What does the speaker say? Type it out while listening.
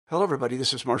Hello, everybody.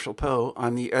 This is Marshall Poe.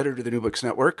 I'm the editor of the New Books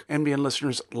Network. NBN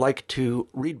listeners like to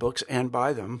read books and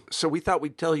buy them. So we thought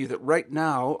we'd tell you that right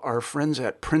now, our friends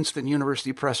at Princeton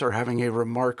University Press are having a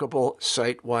remarkable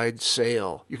site-wide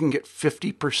sale. You can get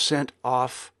 50%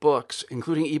 off books,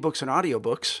 including ebooks and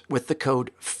audiobooks, with the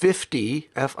code 50,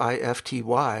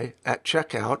 F-I-F-T-Y, at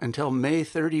checkout until May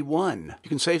 31. You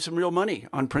can save some real money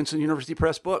on Princeton University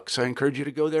Press books. I encourage you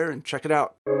to go there and check it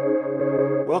out.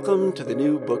 Welcome to the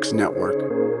New Books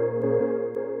Network.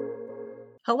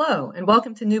 Hello, and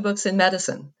welcome to New Books in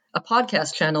Medicine, a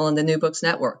podcast channel on the New Books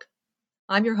Network.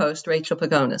 I'm your host, Rachel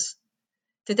Pagonis.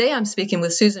 Today I'm speaking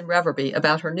with Susan Reverby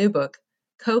about her new book,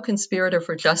 Co-Conspirator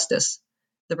for Justice,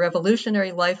 The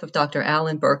Revolutionary Life of Dr.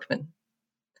 Alan Berkman.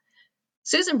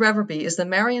 Susan Reverby is the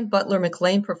Marion Butler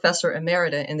McLean Professor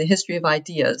Emerita in the History of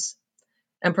Ideas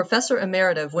and Professor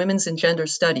Emerita of Women's and Gender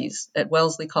Studies at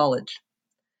Wellesley College.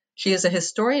 She is a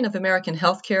historian of American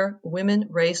healthcare, women,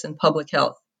 race, and public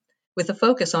health, with a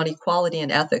focus on equality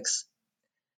and ethics.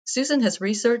 Susan has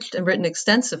researched and written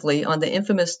extensively on the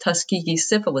infamous Tuskegee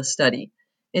syphilis study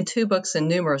in 2 books and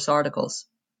numerous articles.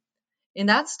 In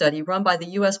that study, run by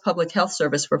the U.S. Public Health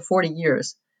Service for 40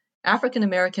 years, African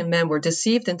American men were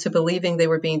deceived into believing they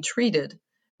were being treated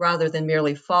rather than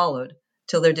merely followed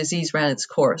till their disease ran its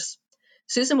course.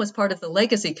 Susan was part of the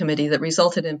legacy committee that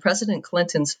resulted in President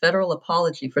Clinton's federal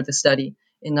apology for the study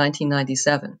in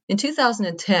 1997. In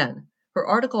 2010, her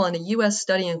article on a U.S.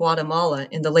 study in Guatemala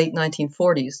in the late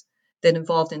 1940s that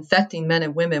involved infecting men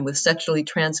and women with sexually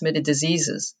transmitted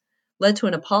diseases led to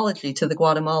an apology to the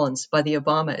Guatemalans by the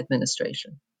Obama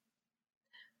administration.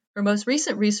 Her most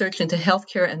recent research into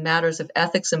healthcare and matters of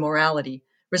ethics and morality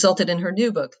resulted in her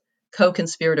new book,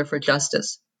 Co-Conspirator for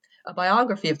Justice, a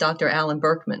biography of Dr. Alan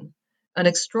Berkman, an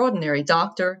extraordinary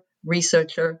doctor,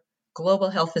 researcher, global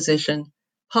health physician,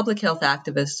 public health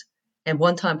activist, and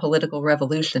one-time political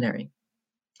revolutionary.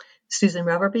 Susan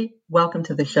Reverby, welcome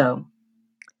to the show.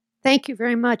 Thank you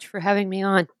very much for having me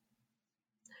on.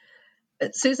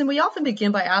 Susan, we often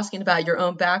begin by asking about your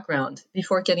own background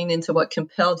before getting into what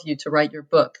compelled you to write your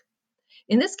book.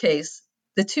 In this case,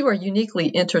 the two are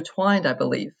uniquely intertwined, I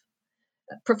believe.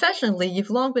 Professionally, you've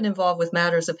long been involved with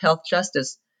matters of health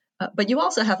justice, but you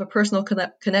also have a personal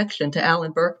connection to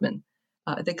Alan Berkman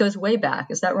that goes way back.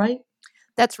 Is that right?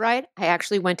 That's right. I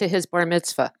actually went to his bar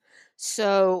mitzvah.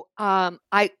 So Alan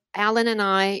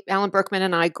Berkman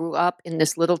and I grew up in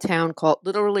this little town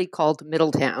literally called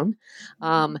Middletown,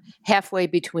 halfway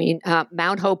between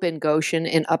Mount Hope and Goshen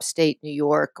in upstate New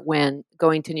York, when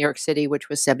going to New York City, which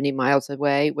was 70 miles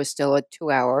away, was still a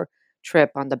 2-hour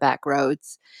trip on the back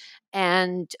roads.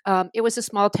 And it was a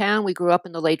small town. We grew up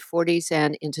in the late 40s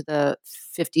and into the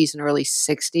 50s and early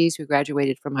 60s. We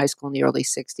graduated from high school in the early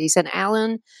 60s.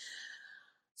 And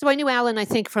so I knew Alan, I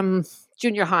think, from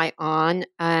junior high on.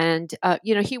 And,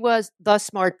 he was the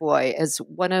smart boy. As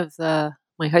one of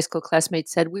my high school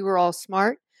classmates said, we were all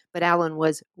smart, but Alan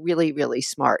was really, really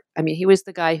smart. I mean, he was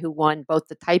the guy who won both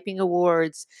the typing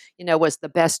awards, was the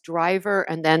best driver,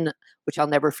 and then, which I'll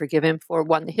never forgive him for,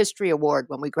 won the history award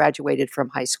when we graduated from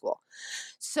high school.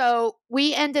 So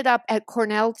we ended up at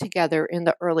Cornell together in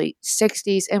the early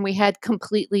 60s, and we had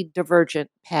completely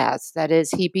divergent paths. That is,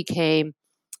 he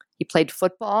played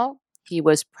football. He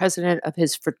was president of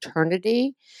his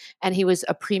fraternity, and he was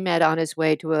a pre-med on his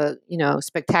way to a,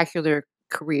 spectacular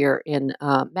career in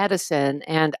medicine.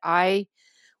 And I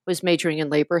was majoring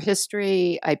in labor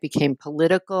history. I became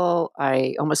political.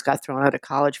 I almost got thrown out of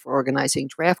college for organizing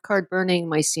draft card burning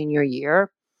my senior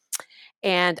year.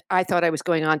 And I thought I was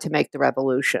going on to make the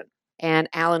revolution. And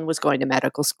Alan was going to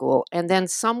medical school. And then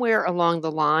somewhere along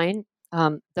the line,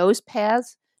 those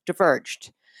paths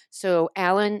diverged. So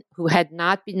Alan, who had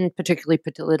not been particularly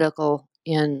political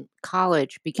in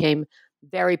college, became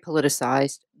very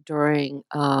politicized during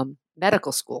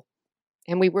medical school.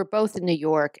 And we were both in New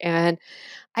York. And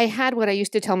I had what I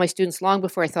used to tell my students long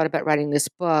before I thought about writing this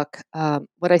book,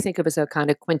 what I think of as a kind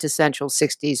of quintessential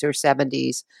 60s or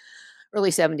 70s,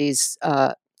 early 70s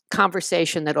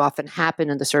conversation that often happened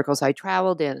in the circles I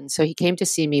traveled in. So he came to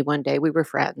see me one day. We were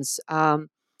friends.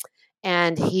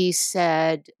 And he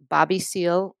said Bobby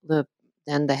Seale,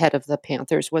 then the head of the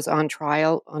Panthers, was on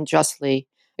trial, unjustly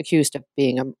accused of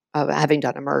having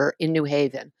done a murder in New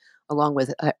Haven, along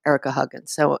with Erica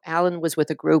Huggins. So Alan was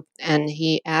with a group, and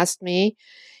he asked me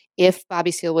if Bobby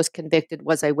Seale was convicted,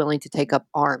 was I willing to take up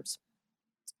arms?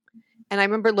 And I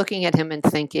remember looking at him and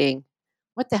thinking,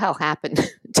 what the hell happened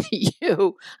to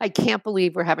you? I can't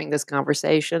believe we're having this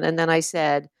conversation. And then I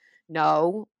said,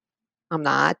 no, I'm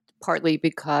not. partly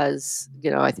because,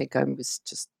 I think I was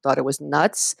just thought it was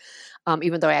nuts,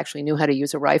 even though I actually knew how to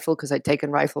use a rifle because I'd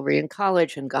taken riflery in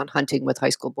college and gone hunting with high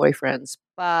school boyfriends.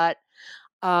 But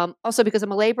also because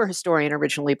I'm a labor historian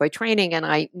originally by training, and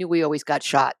I knew we always got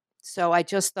shot. So I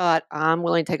just thought I'm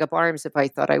willing to take up arms if I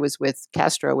thought I was with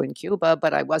Castro in Cuba,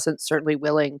 but I wasn't certainly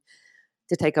willing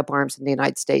to take up arms in the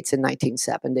United States in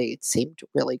 1970. It seemed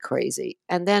really crazy.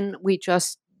 And then we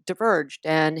just diverged,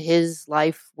 and his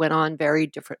life went on very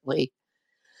differently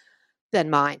than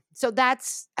mine. So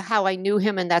that's how I knew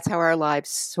him, and that's how our lives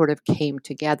sort of came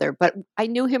together. But I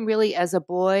knew him really as a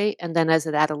boy, and then as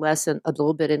an adolescent, a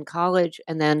little bit in college.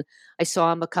 And then I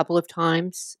saw him a couple of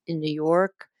times in New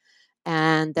York.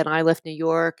 And then I left New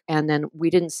York, and then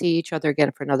we didn't see each other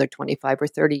again for another 25 or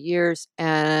 30 years.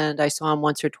 And I saw him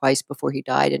once or twice before he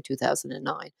died in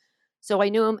 2009. So I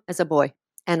knew him as a boy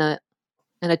and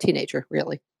a teenager,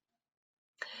 really.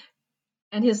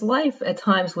 And his life at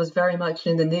times was very much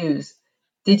in the news.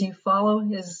 Did you follow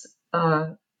his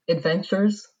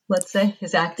adventures, let's say,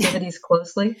 his activities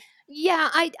closely? Yeah,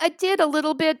 I did a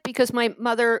little bit because my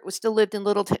mother still lived in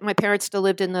my parents still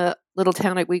lived in the little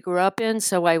town that we grew up in.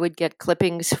 So I would get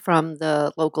clippings from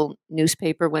the local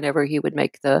newspaper whenever he would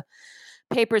make the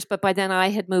papers. But by then I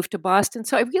had moved to Boston.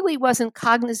 So I really wasn't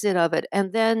cognizant of it.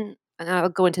 And then, and I'll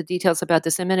go into details about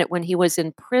this in a minute, when he was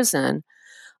in prison,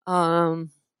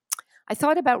 I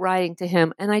thought about writing to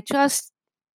him, and I just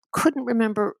couldn't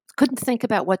think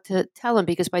about what to tell him,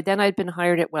 because by then I'd been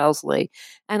hired at Wellesley.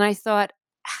 And I thought,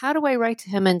 how do I write to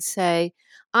him and say,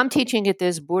 I'm teaching at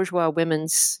this bourgeois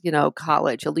women's,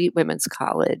 college, elite women's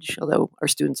college, although our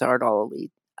students aren't all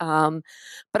elite.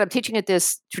 But I'm teaching at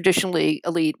this traditionally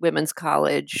elite women's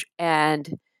college,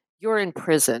 and you're in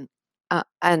prison.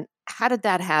 And how did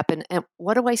that happen? And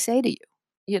what do I say to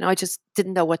you? I just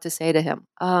didn't know what to say to him.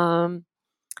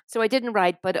 So I didn't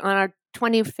write, but on our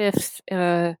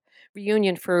 25th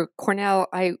reunion for Cornell,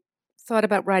 I thought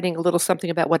about writing a little something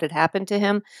about what had happened to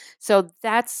him. So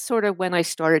that's sort of when I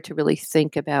started to really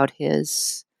think about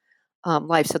his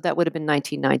life. So that would have been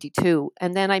 1992.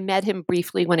 And then I met him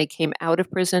briefly when he came out of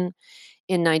prison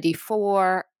in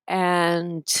 94.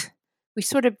 And we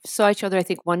sort of saw each other, I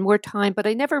think, one more time, but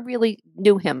I never really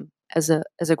knew him as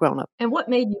a grown-up. And what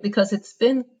made you, because it's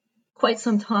been quite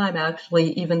some time,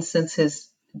 actually, even since his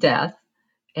death,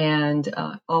 and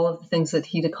all of the things that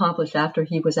he'd accomplished after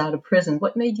he was out of prison.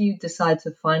 What made you decide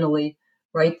to finally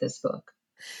write this book?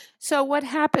 So what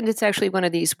happened, it's actually one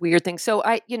of these weird things. So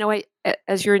I,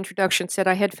 as your introduction said,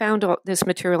 I had found all this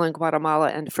material in Guatemala,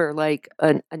 and for like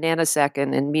a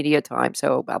nanosecond in media time,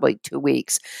 so probably 2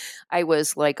 weeks, I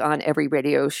was like on every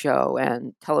radio show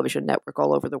and television network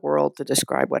all over the world to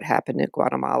describe what happened in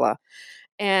Guatemala.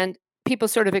 And people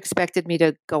sort of expected me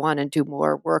to go on and do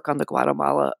more work on the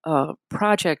Guatemala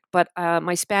project, but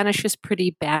my Spanish is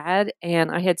pretty bad, and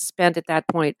I had spent at that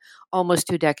point almost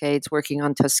 2 decades working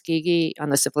on Tuskegee, on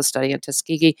the syphilis study in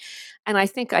Tuskegee, and I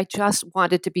think I just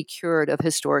wanted to be cured of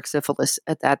historic syphilis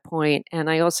at that point. And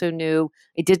I also knew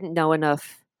I didn't know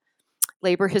enough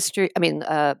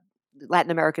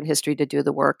Latin American history to do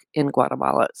the work in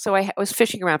Guatemala. So I was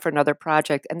fishing around for another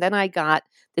project, and then I got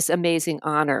this amazing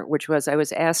honor, which was I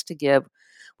was asked to give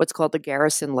what's called the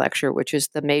Garrison Lecture, which is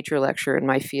the major lecture in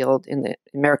my field in the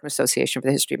American Association for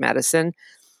the History of Medicine.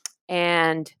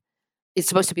 And it's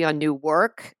supposed to be on new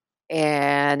work,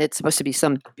 and it's supposed to be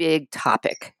some big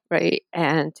topic, right?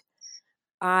 And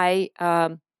I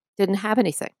didn't have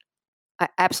anything. I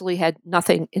absolutely had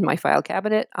nothing in my file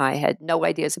cabinet. I had no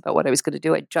ideas about what I was going to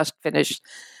do. I just finished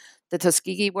the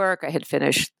Tuskegee work. I had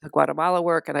finished the Guatemala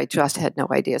work, and I just had no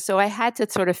idea. So I had to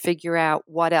sort of figure out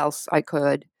what else I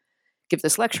could give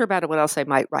this lecture about and what else I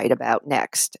might write about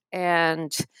next.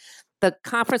 And the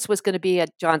conference was going to be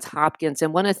at Johns Hopkins.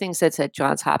 And one of the things that's at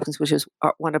Johns Hopkins, which is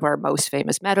one of our most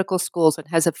famous medical schools, and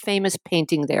has a famous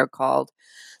painting there called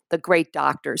The Great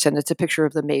Doctors. And it's a picture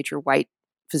of the major white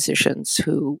physicians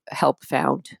who helped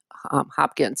found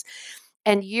Hopkins.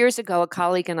 And years ago, a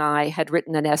colleague and I had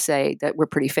written an essay that we're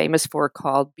pretty famous for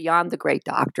called Beyond the Great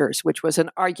Doctors, which was an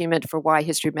argument for why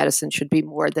history of medicine should be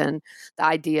more than the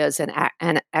ideas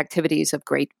and activities of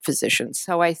great physicians.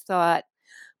 So I thought,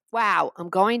 wow, I'm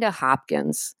going to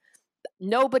Hopkins.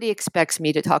 Nobody expects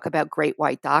me to talk about great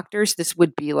white doctors. This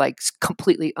would be like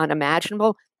completely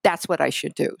unimaginable. That's what I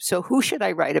should do. So who should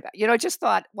I write about? I just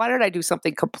thought, why don't I do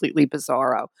something completely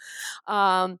bizarro?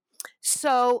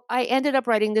 So I ended up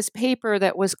writing this paper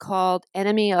that was called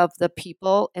Enemy of the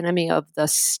People, Enemy of the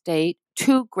State,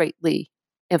 two greatly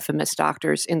infamous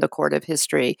doctors in the court of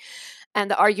history.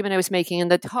 And the argument I was making in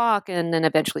the talk, and then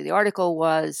eventually the article,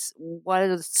 was what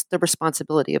is the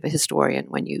responsibility of a historian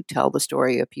when you tell the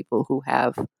story of people who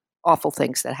have awful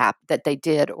things that they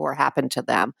did or happened to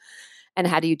them. And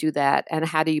how do you do that? And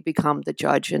how do you become the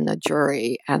judge and the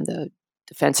jury and the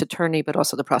defense attorney, but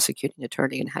also the prosecuting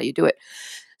attorney, and how you do it?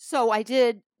 So I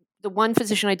did. The one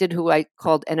physician I did, who I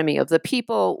called enemy of the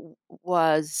people,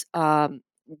 was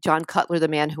John Cutler, the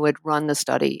man who had run the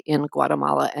study in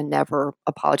Guatemala and never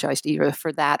apologized either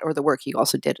for that or the work he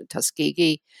also did at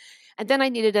Tuskegee. And then I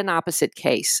needed an opposite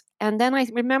case. And then I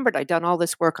remembered I'd done all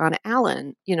this work on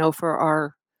Allen, for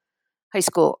our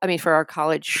for our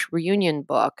college reunion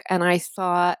book. And I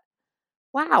thought,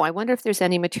 wow, I wonder if there's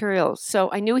any material.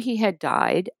 So I knew he had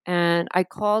died, and I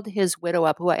called his widow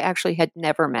up, who I actually had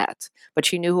never met, but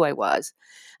she knew who I was,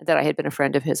 that I had been a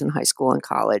friend of his in high school and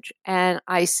college. And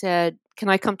I said, can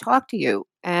I come talk to you?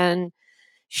 And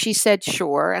she said,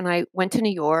 sure. And I went to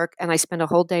New York, and I spent a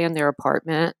whole day in their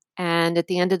apartment. And at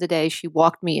the end of the day, she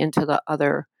walked me into the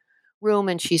other room,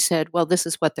 and she said, well, this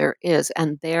is what there is.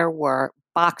 And there were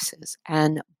boxes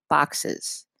and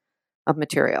boxes of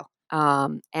material.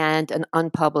 And an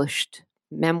unpublished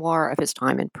memoir of his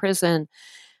time in prison.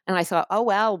 And I thought, oh,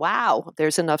 well, wow,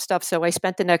 there's enough stuff. So I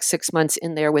spent the next 6 months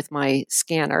in there with my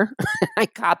scanner. I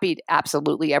copied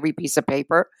absolutely every piece of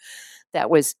paper that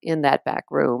was in that back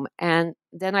room. And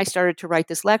then I started to write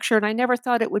this lecture, and I never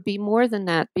thought it would be more than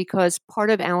that, because part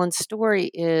of Allen's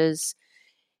story is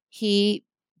he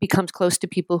becomes close to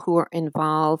people who are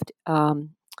involved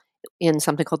in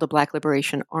something called the Black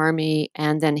Liberation Army.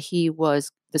 And then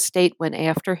the state went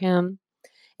after him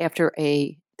after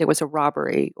there was a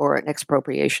robbery, or an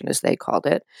expropriation, as they called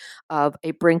it, of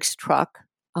a Brinks truck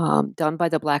done by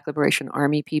the Black Liberation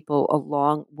Army people,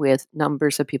 along with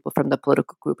numbers of people from the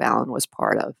political group Allen was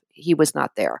part of. He was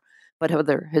not there, but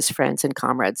his friends and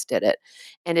comrades did it.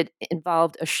 And it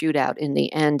involved a shootout in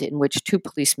the end, in which 2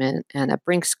 policemen and a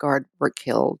Brinks guard were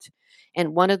killed.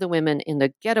 And one of the women in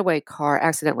the getaway car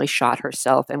accidentally shot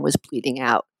herself and was bleeding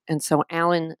out. And so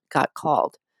Allen got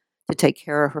called to take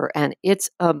care of her. And it's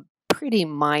a pretty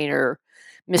minor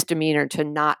misdemeanor to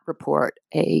not report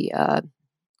a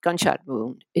gunshot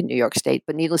wound in New York State.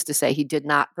 But needless to say, he did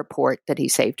not report that he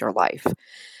saved her life.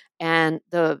 And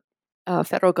the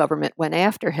federal government went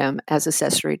after him as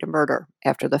accessory to murder.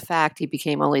 After the fact, he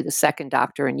became only the second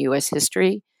doctor in U.S.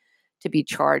 history to be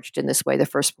charged in this way. The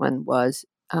first one was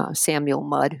Samuel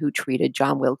Mudd, who treated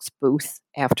John Wilkes Booth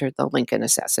after the Lincoln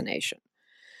assassination.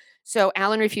 So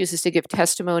Allen refuses to give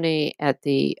testimony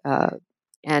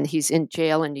and he's in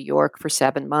jail in New York for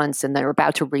 7 months, and they're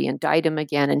about to re-indict him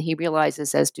again. And he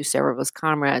realizes, as do several of his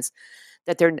comrades,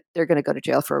 that they're going to go to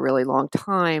jail for a really long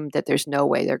time, that there's no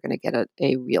way they're going to get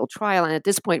a real trial. And at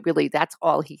this point, really, that's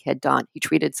all he had done. He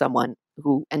treated someone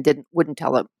wouldn't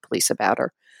tell the police about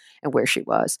her and where she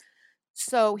was.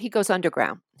 So he goes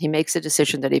underground. He makes a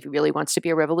decision that if he really wants to be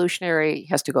a revolutionary, he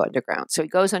has to go underground. So he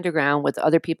goes underground with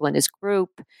other people in his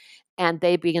group, and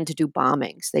they begin to do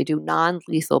bombings. They do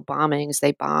non-lethal bombings.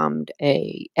 They bombed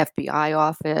a FBI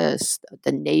office,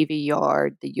 the Navy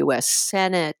Yard, the U.S.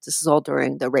 Senate. This is all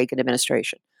during the Reagan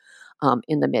administration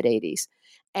in the mid-'80s.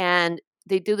 And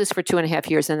they do this for 2.5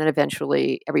 years, and then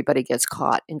eventually everybody gets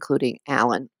caught, including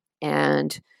Allen.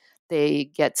 And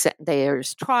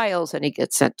there's trials, and he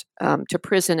gets sent to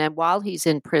prison. And while he's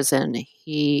in prison,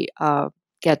 he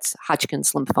gets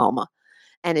Hodgkin's lymphoma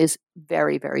and is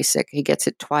very, very sick. He gets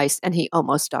it twice, and he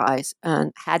almost dies.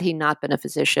 And had he not been a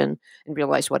physician and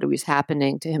realized what was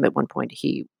happening to him at one point,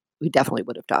 he definitely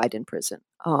would have died in prison.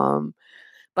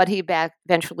 But he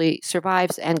eventually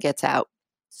survives and gets out.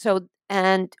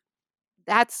 And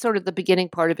that's sort of the beginning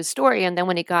part of his story. And then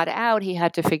when he got out, he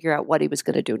had to figure out what he was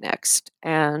going to do next.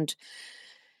 And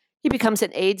he becomes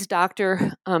an AIDS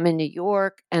doctor in New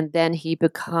York. And then he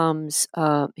gets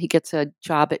a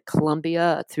job at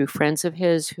Columbia through friends of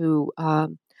his who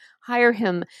hire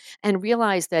him and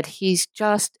realize that he's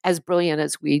just as brilliant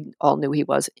as we all knew he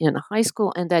was in high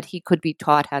school, and that he could be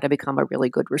taught how to become a really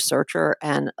good researcher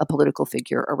and a political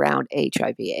figure around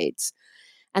HIV/AIDS.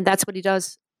 And that's what he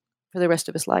does for the rest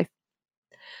of his life.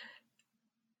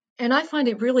 And I find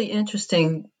it really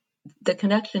interesting, the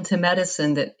connection to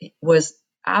medicine that was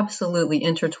absolutely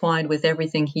intertwined with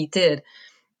everything he did.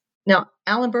 Now,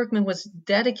 Allen Berkman was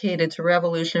dedicated to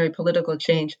revolutionary political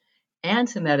change and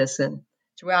to medicine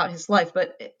throughout his life.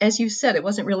 But as you said, it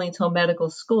wasn't really until medical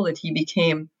school that he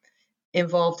became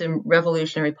involved in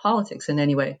revolutionary politics in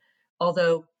any way.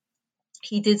 Although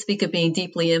he did speak of being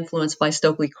deeply influenced by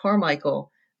Stokely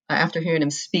Carmichael after hearing him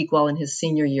speak while in his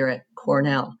senior year at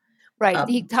Cornell. Right.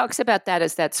 He talks about that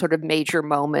as that sort of major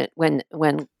moment when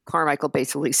Carmichael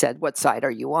basically said, what side are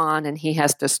you on? And he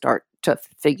has to start to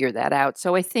figure that out.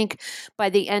 So I think by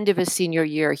the end of his senior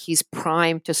year, he's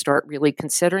primed to start really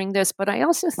considering this. But I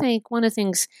also think one of the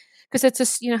things because it's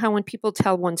just, how when people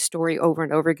tell one story over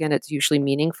and over again, it's usually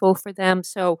meaningful for them.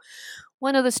 So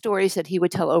one of the stories that he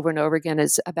would tell over and over again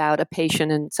is about a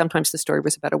patient, and sometimes the story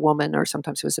was about a woman or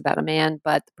sometimes it was about a man,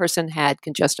 but the person had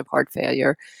congestive heart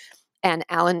failure. And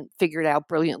Alan figured out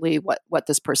brilliantly what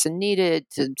this person needed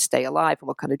to stay alive and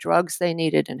what kind of drugs they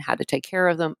needed and how to take care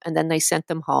of them. And then they sent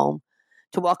them home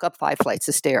to walk up 5 flights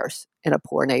of stairs in a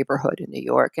poor neighborhood in New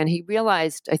York. And he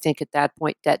realized, I think at that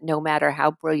point, that no matter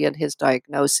how brilliant his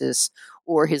diagnosis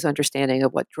or his understanding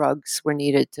of what drugs were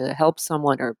needed to help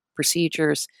someone or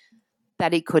procedures,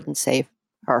 that he couldn't save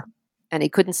her. And he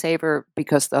couldn't save her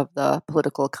because of the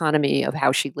political economy of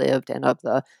how she lived and of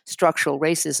the structural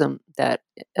racism that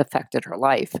affected her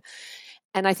life.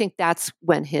 And I think that's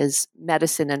when his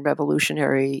medicine and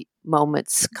revolutionary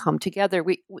moments come together.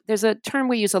 There's a term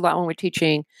we use a lot when we're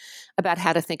teaching about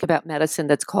how to think about medicine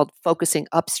that's called focusing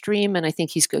upstream. And I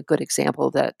think he's a good example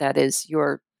of that. That is,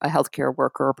 you're a healthcare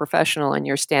worker or professional and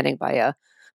you're standing by a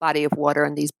body of water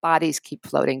and these bodies keep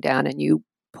floating down and you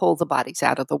pull the bodies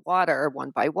out of the water one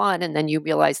by one, and then you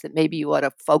realize that maybe you ought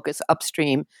to focus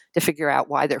upstream to figure out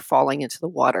why they're falling into the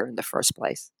water in the first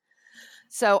place.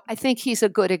 So I think he's a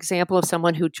good example of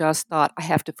someone who just thought, I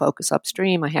have to focus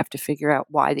upstream. I have to figure out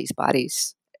why these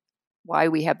bodies, why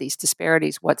we have these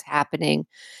disparities, what's happening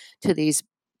to these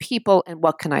people, and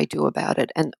what can I do about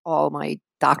it? And all my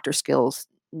doctor skills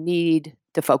need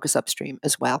to focus upstream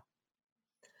as well.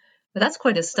 But that's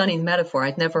quite a stunning metaphor.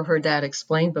 I'd never heard that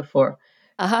explained before.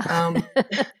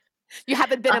 You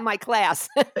haven't been in my class.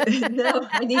 No,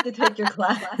 I need to take your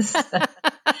class.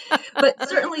 But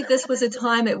certainly this was a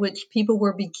time at which people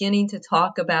were beginning to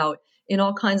talk about, in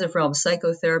all kinds of realms,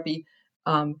 psychotherapy,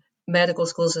 medical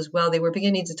schools as well, they were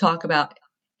beginning to talk about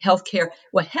healthcare.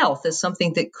 Well, health is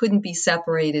something that couldn't be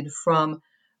separated from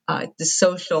the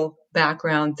social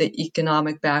background, the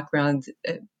economic background,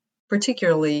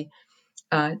 particularly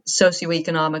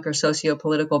socioeconomic or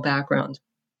sociopolitical background.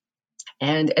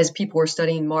 And as people were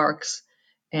studying Marx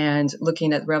and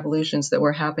looking at revolutions that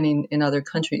were happening in other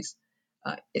countries,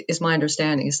 is my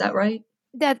understanding. Is that right?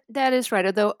 That is right.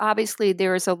 Although obviously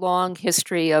there is a long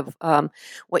history of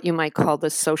what you might call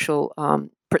the social.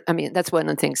 That's one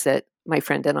of the things that my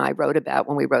friend and I wrote about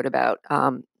when we wrote about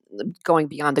going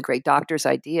beyond the great doctors'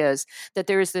 ideas. That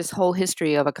there is this whole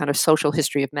history of a kind of social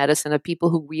history of medicine of people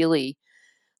who really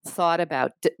thought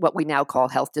about what we now call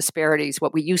health disparities,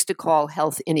 what we used to call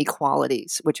health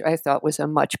inequalities, which I thought was a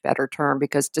much better term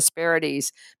because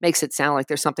disparities makes it sound like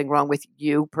there's something wrong with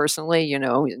you personally,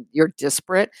 you're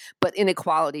disparate, but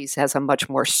inequalities has a much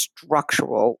more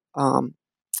structural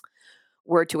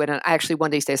word to it. And actually, one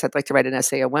of these days, I'd like to write an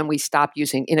essay on when we stopped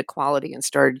using inequality and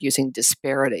started using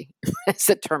disparity as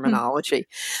a terminology.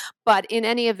 But in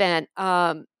any event,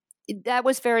 that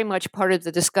was very much part of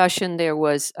the discussion. There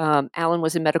was, Alan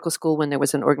was in medical school when there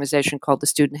was an organization called the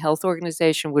Student Health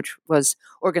Organization, which was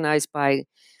organized by,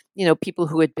 people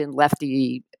who had been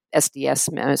lefty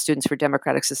SDS, Students for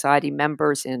Democratic Society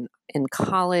members in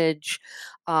college.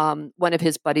 One of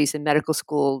his buddies in medical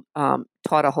school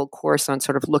taught a whole course on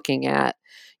sort of looking at,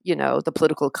 the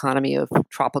political economy of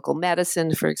tropical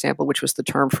medicine, for example, which was the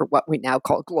term for what we now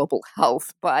call global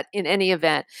health. But in any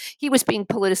event, he was being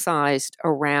politicized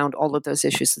around all of those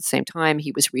issues at the same time.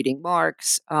 He was reading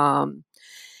Marx, and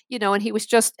he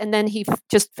was and then he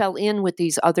just fell in with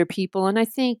these other people. And I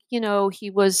think, he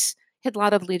had a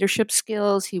lot of leadership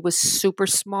skills. He was super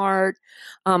smart.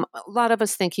 A lot of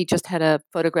us think he just had a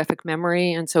photographic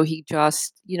memory. And so he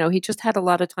just had a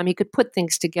lot of time. He could put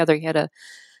things together. He had a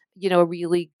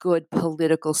really good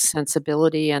political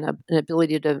sensibility and an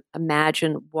ability to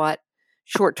imagine what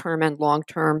short-term and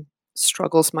long-term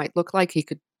struggles might look like. He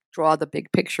could draw the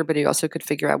big picture, but he also could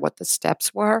figure out what the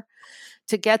steps were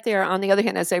to get there. On the other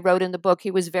hand, as I wrote in the book, he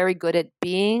was very good at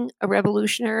being a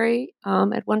revolutionary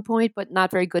at one point, but not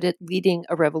very good at leading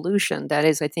a revolution. That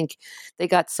is, I think they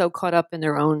got so caught up in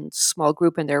their own small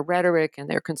group and their rhetoric and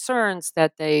their concerns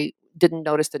that they didn't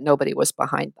notice that nobody was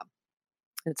behind them.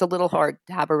 And it's a little hard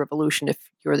to have a revolution if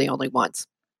you're the only ones.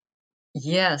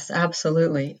 Yes,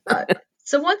 absolutely.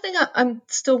 So one thing I'm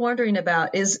still wondering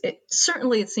about is,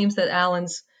 certainly it seems that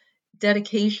Alan's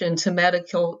dedication to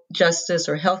medical justice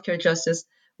or healthcare justice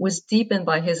was deepened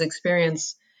by his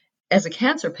experience as a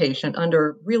cancer patient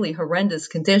under really horrendous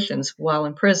conditions while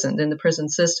imprisoned in the prison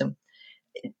system.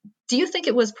 Do you think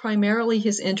it was primarily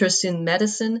his interest in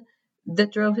medicine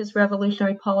that drove his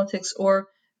revolutionary politics, or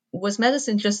was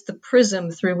medicine just the prism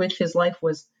through which his life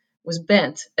was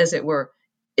bent, as it were?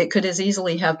 It could as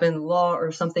easily have been law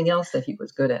or something else that he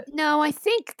was good at. No, I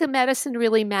think the medicine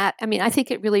really mattered. I think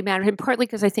it really mattered him, partly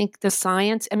because I think the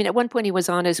science, at one point he was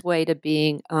on his way to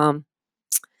being,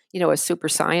 a super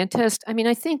scientist. I mean,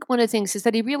 I think one of the things is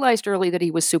that he realized early that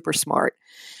he was super smart.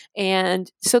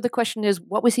 And so the question is,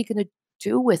 what was he going to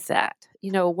do with that?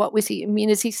 What was he? I mean,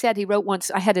 as he said, he wrote once,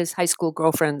 I had his high school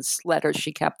girlfriend's letters.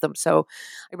 She kept them. So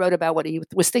I wrote about what he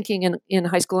was thinking in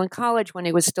high school and college when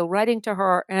he was still writing to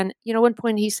her. And, one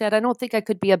point he said, I don't think I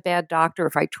could be a bad doctor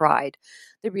if I tried.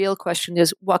 The real question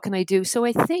is, what can I do? So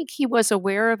I think he was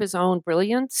aware of his own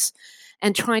brilliance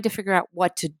and trying to figure out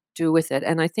what to do with it.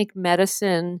 And I think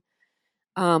medicine,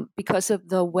 because of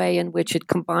the way in which it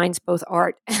combines both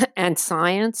art and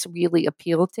science, really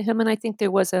appealed to him. And I think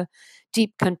there was a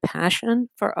deep compassion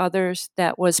for others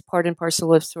that was part and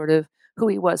parcel of sort of who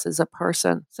he was as a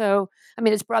person. So, I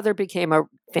mean, his brother became a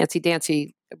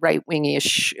fancy-dancy,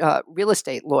 right-wingish real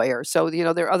estate lawyer. So,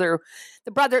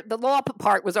 the law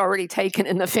part was already taken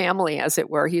in the family, as it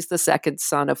were. He's the second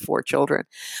son of 4 children.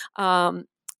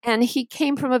 And he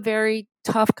came from a very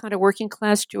tough kind of working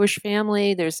class Jewish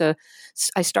family.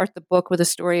 I start the book with a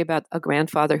story about a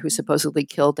grandfather who supposedly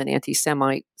killed an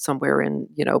anti-Semite somewhere in,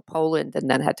 Poland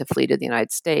and then had to flee to the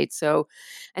United States. So,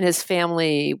 and his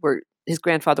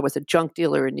grandfather was a junk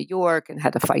dealer in New York and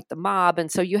had to fight the mob.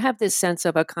 And so you have this sense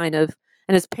of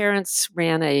and his parents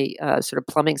ran a sort of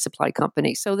plumbing supply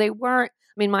company. So they weren't,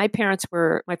 my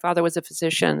father was a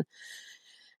physician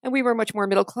and we were much more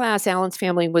middle class. Alan's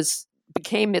family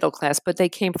became middle class, but they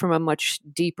came from a much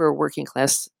deeper working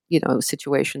class,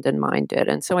 situation than mine did.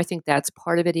 And so I think that's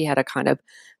part of it. He had a kind of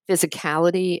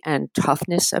physicality and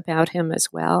toughness about him as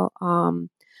well.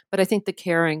 But I think the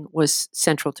caring was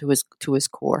central to his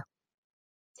core.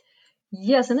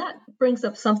 Yes, and that brings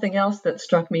up something else that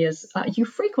struck me as you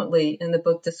frequently in the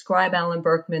book describe Alan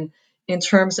Berkman in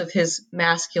terms of his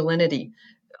masculinity,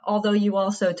 although you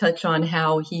also touch on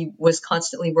how he was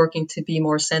constantly working to be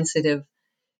more sensitive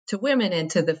to women and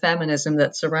to the feminism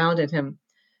that surrounded him.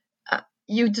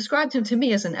 You described him to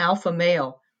me as an alpha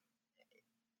male.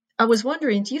 I was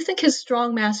wondering, do you think his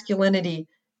strong masculinity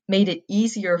made it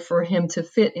easier for him to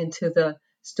fit into the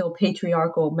still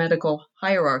patriarchal medical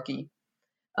hierarchy?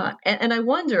 And I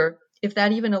wonder if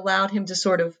that even allowed him to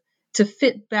sort of to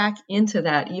fit back into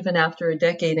that even after a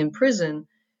decade in prison,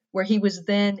 where he was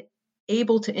then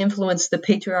able to influence the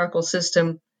patriarchal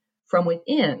system from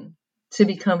within to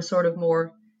become sort of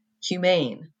more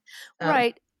humane.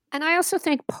 Right. And I also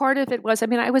think part of it was,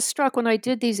 I was struck when I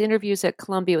did these interviews at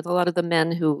Columbia with a lot of the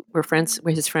men who were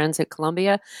his friends at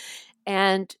Columbia.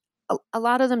 And a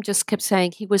lot of them just kept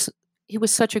saying he was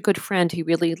such a good friend. He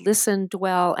really listened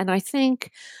well. And I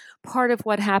think part of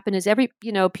what happened is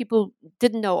people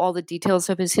didn't know all the details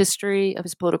of his history, of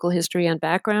his political history and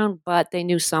background, but they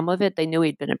knew some of it. They knew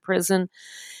he'd been in prison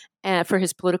for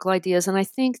his political ideas. And I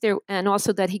think and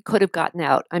also that he could have gotten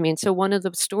out. So one of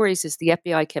the stories is the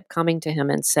FBI kept coming to him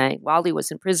and saying, while he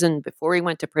was in prison, before he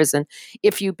went to prison,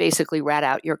 if you basically rat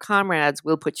out your comrades,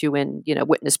 we'll put you in,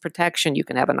 witness protection. You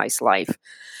can have a nice life.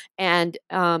 And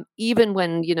even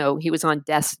when, he was on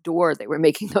death's door, they were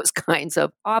making those kinds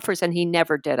of offers and he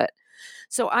never did it.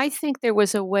 So I think there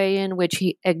was a way in which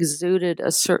he exuded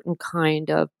a certain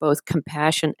kind of both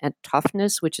compassion and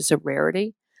toughness, which is a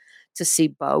rarity to see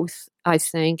both, I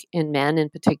think, in men in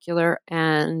particular.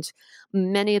 And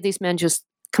many of these men just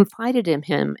confided in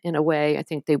him in a way I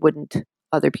think they wouldn't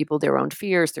other people, their own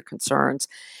fears, their concerns.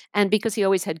 And because he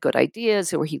always had good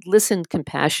ideas or he listened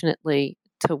compassionately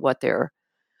to what their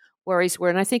worries were.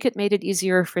 And I think it made it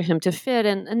easier for him to fit.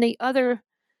 And the other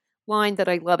line that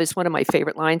I love is one of my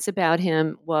favorite lines about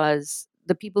him was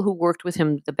the people who worked with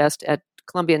him the best at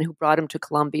Columbia and who brought him to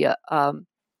Columbia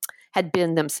had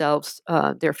been themselves,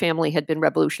 their family had been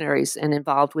revolutionaries and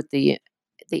involved with the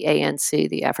ANC,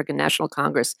 the African National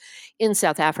Congress in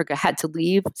South Africa, had to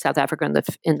leave South Africa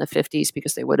in the 50s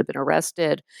because they would have been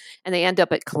arrested. And they end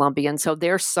up at Columbia. And so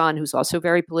their son, who's also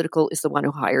very political, is the one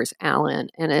who hires Alan.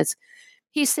 And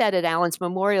he said at Alan's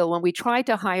memorial, when we tried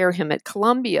to hire him at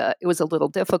Columbia, it was a little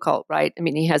difficult, right?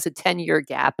 He has a 10-year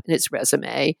gap in his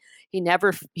resume.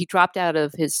 He dropped out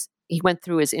of he went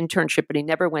through his internship, but he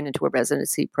never went into a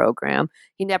residency program.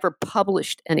 He never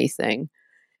published anything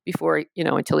before,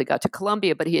 until he got to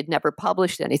Columbia, but he had never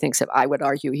published anything except, I would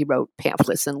argue, he wrote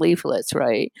pamphlets and leaflets,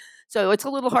 right? So it's a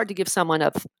little hard to give someone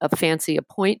a fancy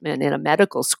appointment in a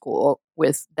medical school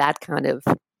with that kind of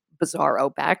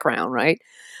bizarro background, right?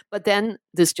 But then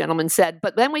this gentleman said,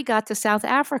 but then we got to South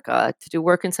Africa to do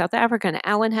work in South Africa, and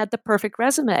Alan had the perfect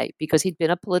resume because he'd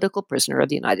been a political prisoner of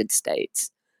the United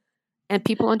States. And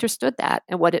people understood that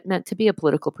and what it meant to be a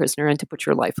political prisoner and to put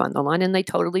your life on the line, and they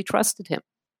totally trusted him.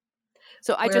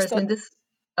 So I just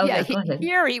thought,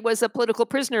 here he was a political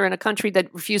prisoner in a country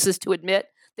that refuses to admit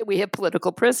that we have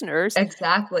political prisoners.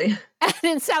 Exactly. And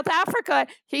in South Africa,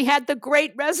 he had the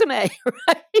great resume,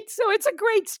 right? So it's a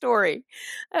great story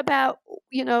about,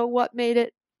 what made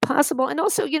it possible. And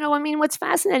also, what's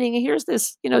fascinating, here's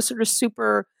this, sort of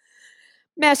super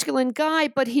masculine guy,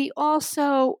 but he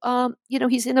also,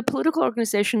 he's in a political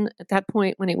organization at that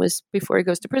point before he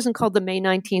goes to prison, called the May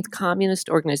 19th Communist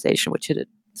Organization, which had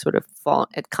sort of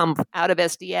had come out of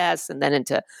SDS and then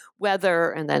into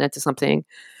Weather and then into something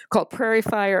called Prairie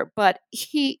Fire,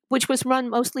 which was run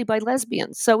mostly by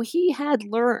lesbians. So he had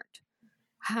learned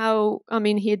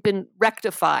he had been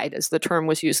rectified, as the term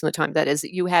was used in the time. That is,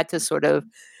 that you had to sort of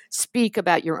speak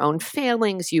about your own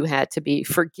failings. You had to be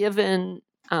forgiven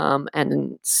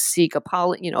and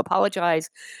apologize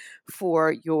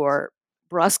for your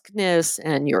brusqueness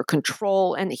and your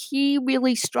control. And he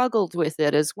really struggled with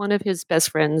it. As one of his best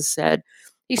friends said,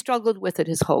 he struggled with it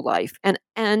his whole life. And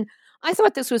I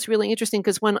thought this was really interesting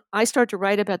because when I started to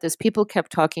write about this, people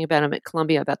kept talking about him at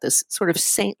Columbia, about this sort of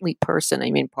saintly person.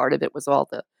 I mean, part of it was all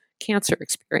the cancer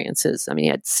experiences. I mean, he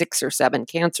had 6 or 7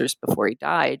 cancers before he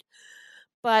died.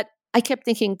 But I kept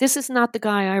thinking, this is not the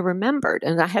guy I remembered.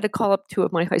 And I had to call up 2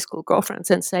 of my high school girlfriends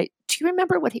and say, do you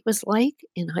remember what he was like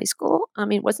in high school? I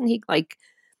mean, wasn't he like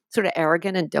sort of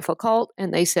arrogant and difficult?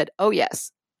 And they said, oh,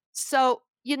 yes. So,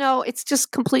 it's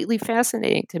just completely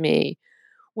fascinating to me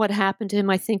what happened to him,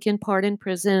 I think, in part in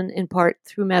prison, in part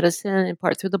through medicine, in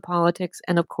part through the politics,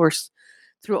 and of course,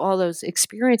 through all those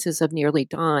experiences of nearly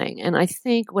dying. And I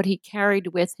think what he carried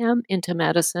with him into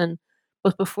medicine,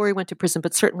 both before he went to prison,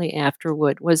 but certainly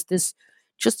afterward, was this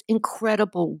just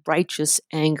incredible righteous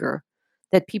anger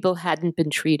that people hadn't been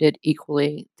treated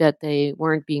equally, that they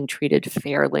weren't being treated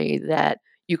fairly, that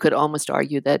you could almost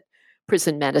argue that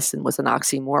prison medicine was an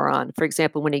oxymoron. For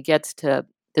example, when he gets to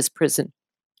this prison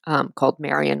called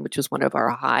Marion, which was one of our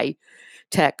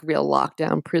high-tech, real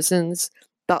lockdown prisons,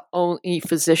 the only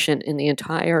physician in the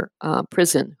entire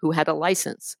prison who had a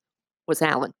license was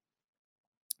Alan.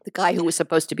 The guy who was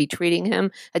supposed to be treating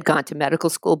him had gone to medical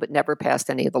school but never passed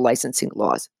any of the licensing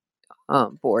laws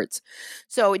boards.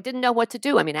 So he didn't know what to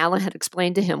do. I mean, Alan had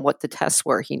explained to him what the tests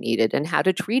were he needed and how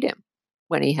to treat him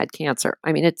when he had cancer.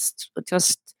 I mean, it's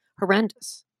just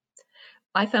horrendous.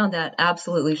 I found that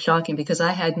absolutely shocking because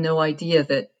I had no idea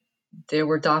that there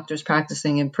were doctors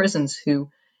practicing in prisons who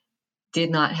did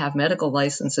not have medical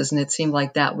licenses, and it seemed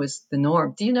like that was the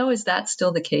norm. Do you know, is that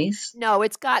still the case? No,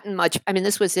 it's gotten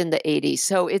this was in the 80s,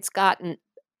 so it's gotten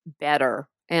better.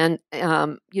 And,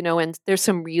 and there's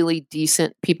some really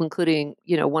decent people, including,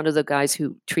 one of the guys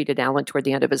who treated Alan toward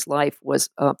the end of his life was,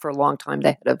 for a long time,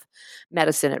 the head of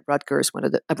medicine at Rutgers,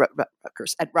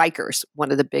 at Rikers,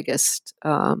 one of the biggest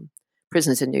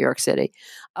prisons in New York City.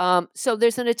 So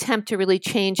there's an attempt to really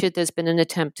change it. There's been an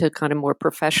attempt to kind of more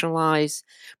professionalize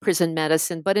prison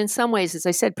medicine. But in some ways, as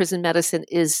I said, prison medicine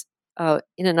is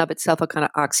in and of itself a kind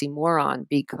of oxymoron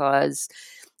because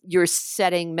you're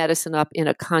setting medicine up in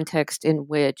a context in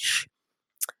which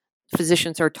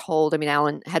physicians are told. I mean,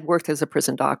 Alan had worked as a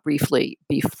prison doc briefly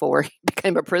before he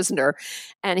became a prisoner,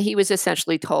 and he was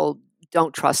essentially told,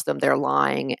 don't trust them, they're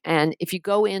lying. And if you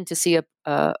go in to see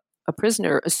a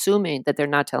prisoner assuming that they're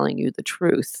not telling you the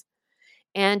truth,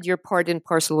 and you're part and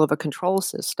parcel of a control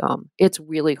system, it's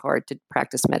really hard to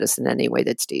practice medicine in any way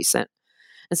that's decent.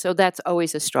 And so that's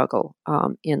always a struggle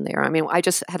in there. I mean, I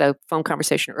just had a phone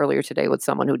conversation earlier today with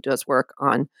someone who does work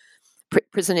on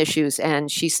prison issues, and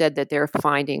she said that they're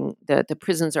finding that the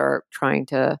prisons are trying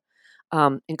to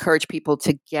encourage people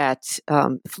to get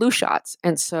flu shots,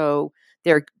 and so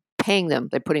they're paying them.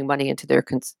 They're putting money into their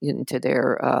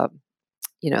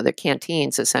their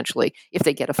canteens, essentially, if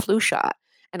they get a flu shot.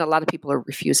 And a lot of people are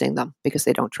refusing them because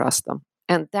they don't trust them.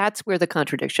 And that's where the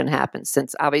contradiction happens,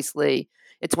 since obviously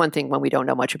it's one thing when we don't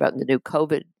know much about the new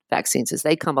COVID vaccines as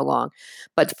they come along,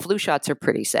 but flu shots are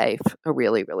pretty safe, are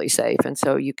really, really safe. And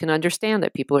so you can understand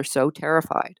that people are so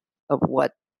terrified of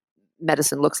what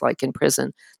medicine looks like in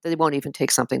prison that they won't even take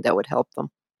something that would help them.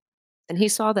 And he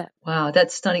saw that. Wow,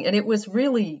 that's stunning. And it was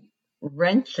really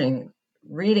wrenching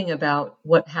reading about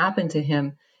what happened to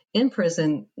him in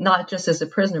prison, not just as a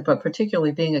prisoner, but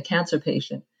particularly being a cancer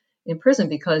patient in prison,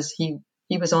 because he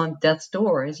was on death's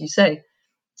door, as you say,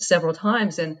 several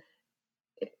times. And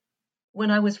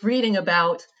when I was reading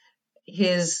about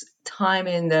his time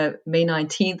in the May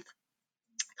 19th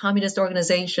Communist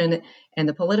Organization and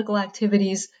the political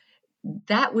activities,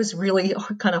 that was really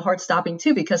kind of heart-stopping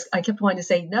too, because I kept wanting to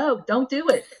say, no, don't do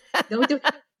it. Don't do it.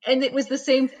 And it was the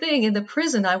same thing in the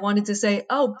prison. I wanted to say,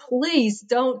 oh, please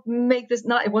don't make this.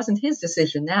 It wasn't his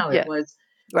decision now. It was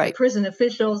the prison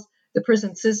officials, the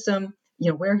prison system,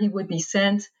 where he would be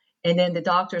sent, and then the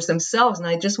doctors themselves. And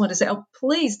I just want to say, oh,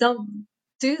 please don't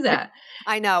do that.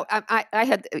 I know. I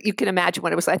had, you can imagine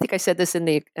what it was. I think I said this in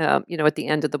the, at the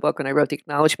end of the book when I wrote the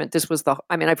acknowledgement.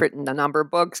 I've written a number of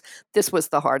books. This was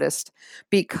the hardest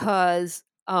because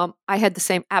I had the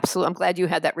same absolute, I'm glad you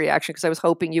had that reaction because I was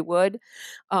hoping you would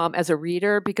as a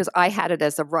reader, because I had it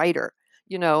as a writer,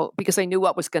 because I knew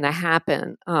what was going to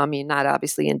happen. I mean, not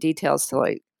obviously in details till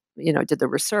I did the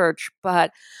research,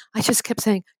 but I just kept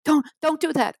saying, don't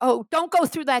do that. Oh, don't go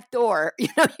through that door.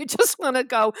 You just want to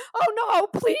go, oh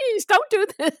no, please don't do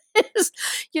this,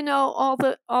 all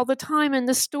the time in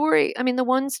the story. I mean, the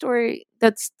one story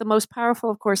that's the most powerful,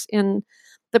 of course, in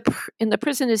the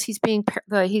prison is he's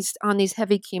on these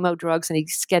heavy chemo drugs and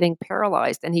he's getting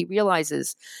paralyzed, and he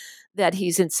realizes that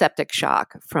he's in septic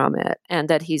shock from it and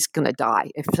that he's going to die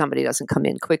if somebody doesn't come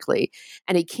in quickly.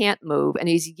 And he can't move and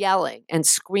he's yelling and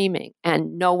screaming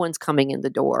and no one's coming in the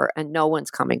door and no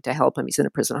one's coming to help him. He's in a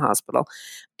prison hospital.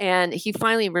 And he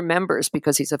finally remembers,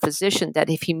 because he's a physician, that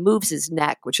if he moves his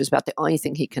neck, which is about the only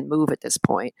thing he can move at this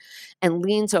point, and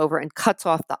leans over and cuts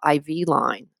off the IV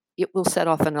line, it will set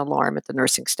off an alarm at the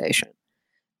nursing station,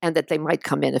 and that they might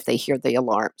come in if they hear the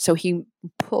alarm. So he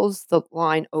pulls the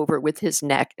line over with his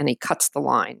neck and he cuts the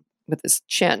line with his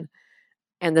chin.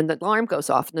 And then the alarm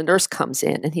goes off and the nurse comes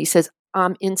in and he says,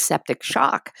 I'm in septic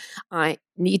shock. You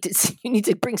need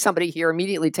to bring somebody here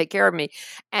immediately, take care of me.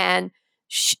 And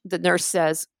the nurse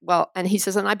says, well, and he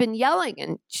says, and I've been yelling.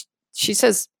 And she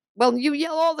says, well, you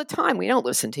yell all the time. We don't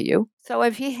listen to you. So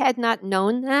if he had not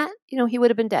known that, he would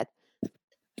have been dead.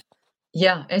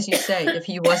 Yeah, as you say, if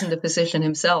he wasn't a physician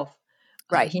himself,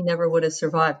 right, he never would have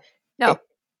survived. No.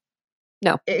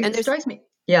 It strikes me.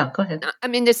 Yeah, go ahead. I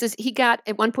mean,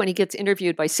 at one point he gets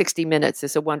interviewed by 60 Minutes.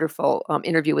 It's a wonderful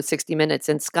interview with 60 Minutes.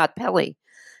 And Scott Pelley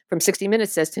from 60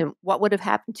 Minutes says to him, what would have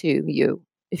happened to you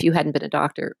if you hadn't been a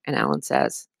doctor? And Alan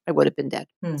says, I would have been dead.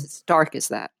 It's as dark as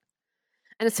that.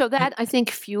 And so that, I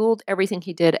think, fueled everything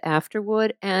he did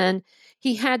afterward. And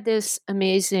he had this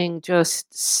amazing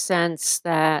just sense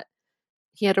that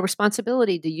he had a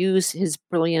responsibility to use his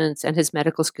brilliance and his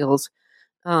medical skills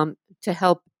to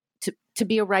help to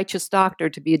be a righteous doctor,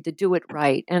 to do it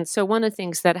right. And so one of the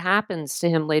things that happens to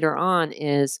him later on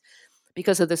is,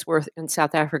 because of this work in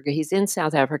South Africa, he's in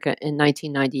South Africa in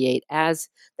 1998 as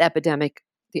the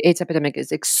AIDS epidemic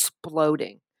is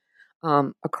exploding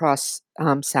across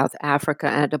South Africa,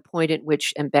 at a point at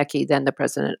which Mbeki, then the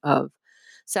president of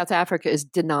South Africa, is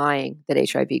denying that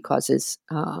HIV causes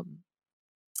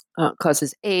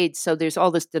AIDS. So there's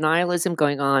all this denialism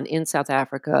going on in South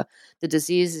Africa. The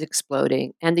disease is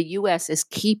exploding, and the U.S. is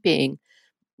keeping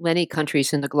many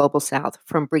countries in the global South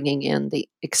from bringing in the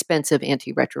expensive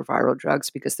antiretroviral drugs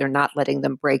because they're not letting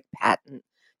them break patent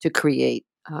to create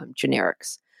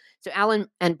generics. So Alan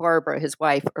and Barbara, his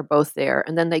wife, are both there,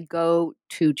 and then they go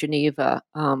to Geneva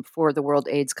for the World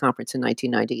AIDS Conference in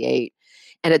 1998.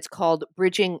 And it's called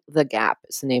Bridging the Gap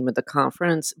is the name of the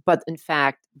conference. But in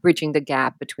fact, bridging the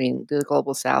gap between the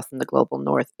global South and the global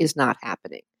North is not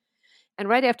happening. And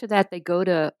right after that, they go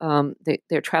to,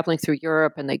 they're traveling through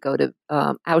Europe, and they go to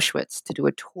Auschwitz to do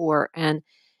a tour. And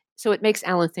so it makes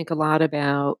Alan think a lot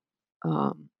about,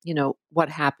 what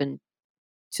happened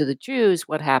to the Jews,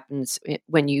 what happens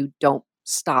when you don't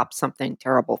stop something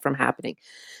terrible from happening.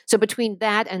 So between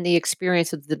that and the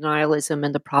experience of the denialism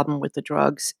and the problem with the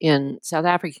drugs in South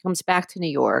Africa, he comes back to New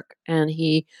York and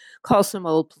he calls some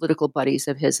old political buddies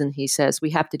of his and he says, we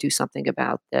have to do something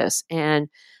about this. And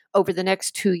over the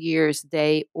next 2 years,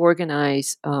 they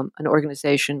organize an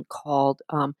organization called,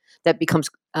 that becomes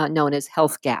known as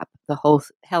Health Gap, the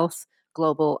Health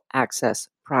Global Access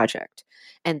Project.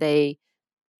 And they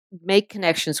make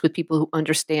connections with people who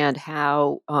understand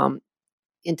how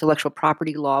intellectual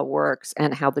property law works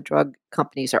and how the drug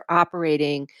companies are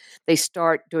operating. They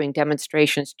start doing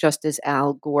demonstrations just as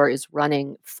Al Gore is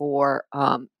running for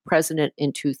president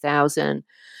in 2000,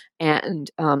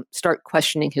 and start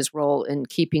questioning his role in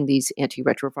keeping these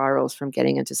antiretrovirals from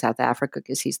getting into South Africa,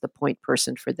 because he's the point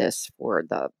person for this for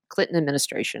the Clinton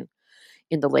administration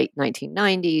in the late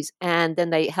 1990s. And then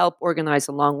they help organize,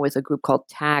 along with a group called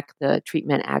TAC, the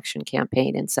Treatment Action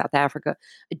Campaign in South Africa,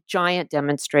 a giant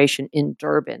demonstration in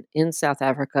Durban in South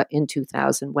Africa in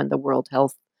 2000 when the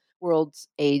World's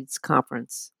AIDS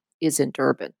Conference is in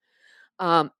Durban.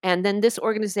 And then this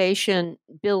organization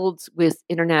builds with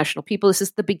international people. This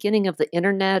is the beginning of the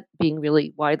internet being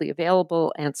really widely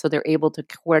available. And so they're able to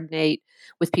coordinate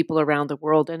with people around the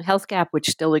world. And Health Gap, which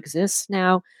still exists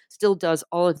now, still does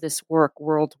all of this work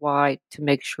worldwide to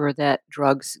make sure that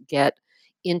drugs get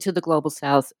into the global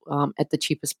South at the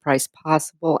cheapest price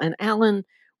possible. And Alan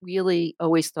really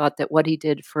always thought that what he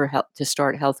did to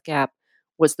start Health Gap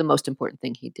was the most important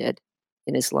thing he did.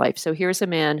 in his life. So here's a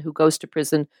man who goes to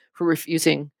prison for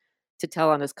refusing to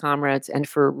tell on his comrades and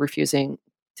for refusing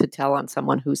to tell on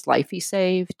someone whose life he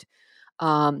saved,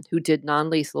 who did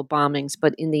non-lethal bombings,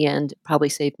 but in the end probably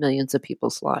saved millions of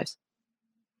people's lives.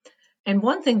 And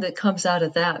one thing that comes out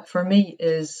of that for me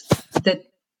is that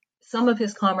some of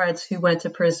his comrades who went to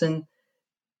prison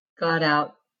got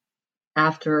out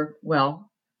after, well,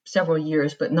 several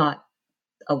years, but not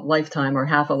a lifetime or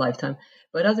half a lifetime.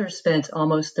 But others spent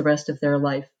almost the rest of their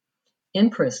life in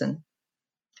prison.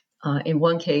 In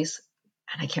one case,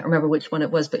 and I can't remember which one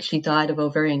it was, but she died of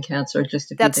ovarian cancer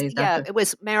just a few days after. It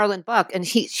was Marilyn Buck, and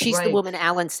she's the woman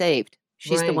Alan saved.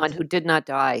 She's the one who did not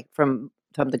die from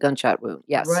the gunshot wound.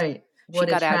 Yes, right. She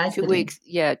got out 2 weeks.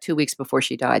 Yeah, 2 weeks before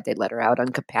she died, they let her out on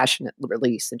compassionate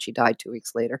release, and she died 2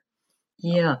 weeks later.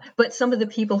 Yeah, but some of the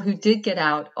people who did get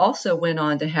out also went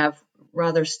on to have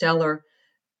rather stellar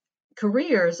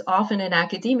careers, often in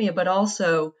academia, but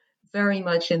also very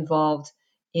much involved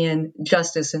in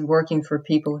justice and working for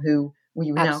people who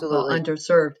we now call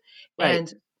underserved. Right.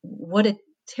 And what a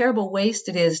terrible waste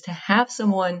it is to have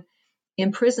someone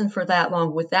in prison for that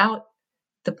long without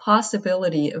the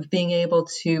possibility of being able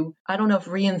to, I don't know if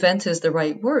reinvent is the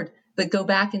right word, but go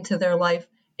back into their life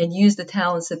and use the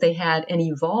talents that they had and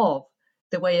evolve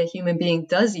the way a human being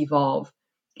does evolve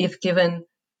if given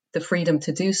the freedom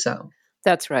to do so.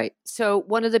 That's right. So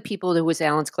one of the people who was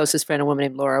Alan's closest friend, a woman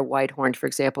named Laura Whitehorn, for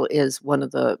example, is one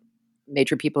of the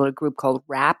major people in a group called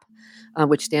RAP,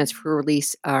 which stands for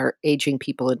Release Our Aging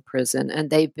People in Prison. And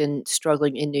they've been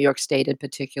struggling in New York State in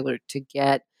particular to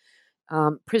get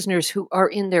prisoners who are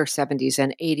in their 70s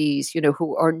and 80s,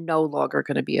 who are no longer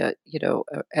going to be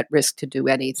at risk to do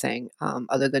anything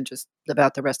other than just live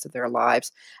out the rest of their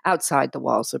lives outside the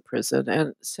walls of prison.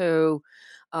 And so,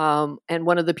 and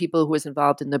one of the people who was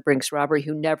involved in the Brinks robbery,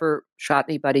 who never shot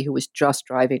anybody, who was just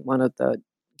driving one of the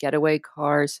getaway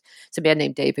cars, it's a man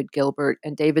named David Gilbert,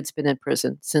 and David's been in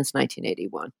prison since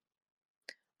 1981.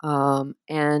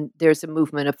 And there's a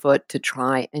movement afoot to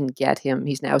try and get him.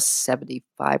 He's now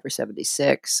 75 or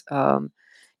 76, to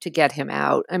get him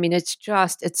out. I mean, it's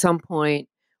just at some point,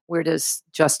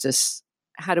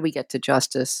 how do we get to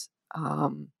justice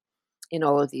in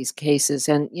all of these cases?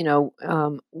 And,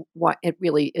 what it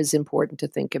really is important to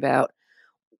think about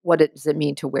what does it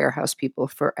mean to warehouse people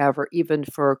forever, even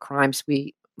for crimes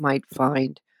we might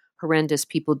find horrendous.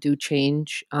 People do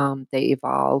change, they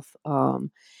evolve.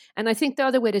 And I think the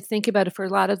other way to think about it for a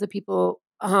lot of the people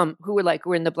who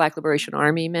were in the Black Liberation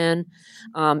Army men,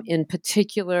 in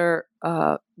particular,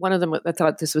 one of them, I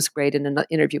thought this was great in an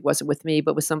interview, wasn't with me,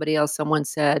 but with somebody else. Someone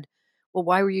said, well,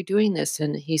 why were you doing this?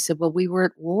 And he said, well, we were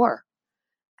at war.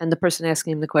 And the person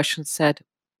asking him the question said,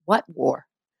 what war?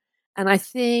 And I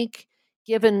think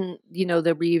given,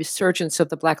 the resurgence of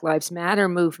the Black Lives Matter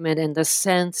movement and the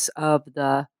sense of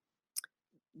the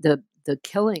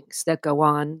killings that go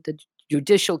on, the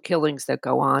judicial killings that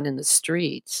go on in the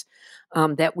streets,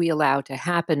 that we allow to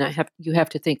happen. You have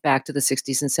to think back to the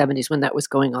 60s and 70s when that was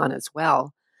going on as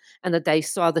well, and that they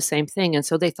saw the same thing. And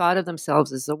so they thought of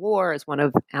themselves as a war. As one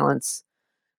of Alan's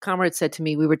comrades said to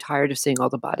me, we were tired of seeing all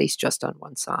the bodies just on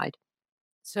one side.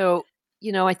 So,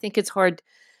 I think it's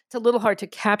a little hard to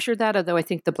capture that, although I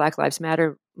think the Black Lives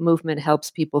Matter movement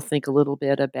helps people think a little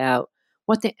bit about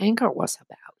what the anger was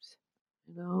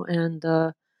about,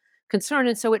 and concern.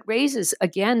 And so it raises,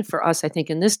 again, for us, I think,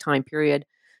 in this time period,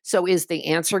 so is the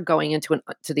answer going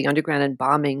to the underground and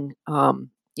bombing,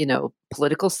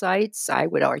 political sites? I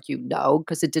would argue no,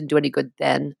 because it didn't do any good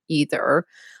then either.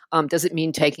 Does it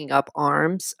mean taking up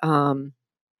arms?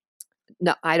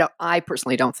 No, I don't. I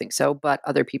personally don't think so, but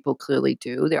other people clearly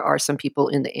do. There are some people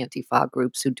in the Antifa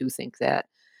groups who do think that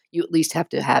you at least have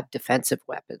to have defensive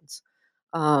weapons,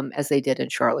 as they did in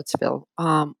Charlottesville,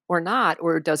 or not,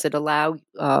 or does it allow,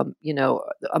 a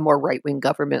more right-wing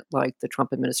government like the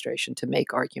Trump administration to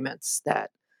make arguments that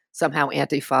somehow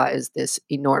Antifa is this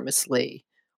enormously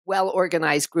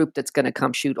well-organized group that's going to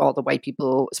come shoot all the white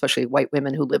people, especially white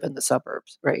women who live in the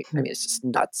suburbs, right? I mean, it's just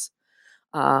nuts.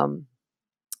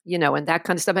 And that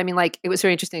kind of stuff. I mean, like, it was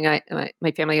very interesting.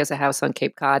 My family has a house on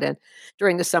Cape Cod, and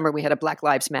during the summer we had a Black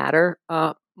Lives Matter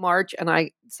march, and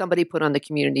somebody put on the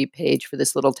community page for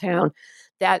this little town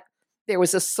that there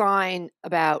was a sign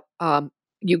about that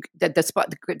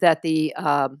the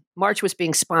march was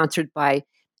being sponsored by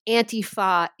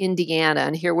Antifa, Indiana,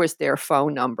 and here was their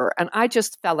phone number. And I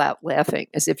just fell out laughing,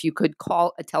 as if you could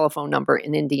call a telephone number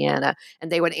in Indiana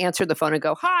and they would answer the phone and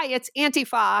go, "Hi, it's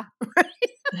Antifa."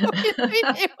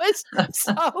 It was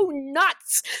so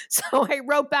nuts. So I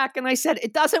wrote back and I said,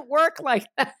 it doesn't work like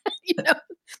that.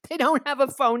 They don't have a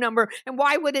phone number. And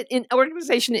why would an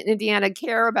organization in Indiana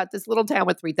care about this little town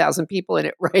with 3,000 people in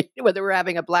it, right? Whether we're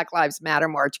having a Black Lives Matter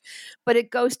march. But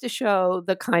it goes to show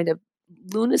the kind of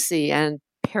lunacy and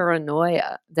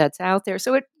paranoia that's out there.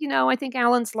 So I think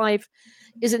Alan's life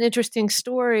is an interesting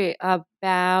story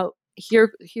about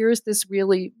here's this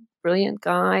really brilliant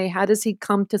guy. How does he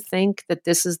come to think that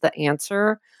this is the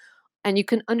answer? And you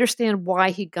can understand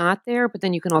why he got there, but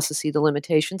then you can also see the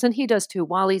limitations. And he does too.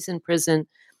 While he's in prison,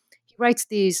 he writes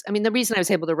these. I mean, the reason I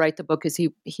was able to write the book is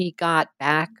he got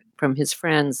back from his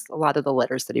friends a lot of the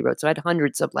letters that he wrote. So I had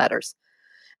hundreds of letters.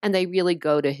 And they really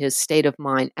go to his state of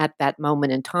mind at that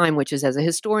moment in time, which is, as a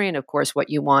historian, of course, what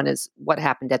you want is what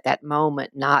happened at that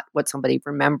moment, not what somebody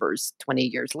remembers 20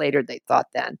 years later they thought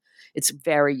then. It's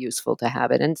very useful to have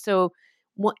it. And so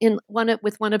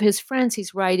with one of his friends,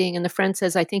 he's writing, and the friend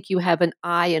says, "I think you have an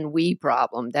I and we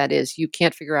problem. That is, you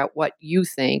can't figure out what you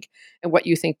think and what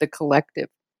you think the collective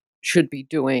should be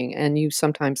doing. And you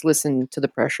sometimes listen to the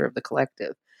pressure of the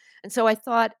collective." And so I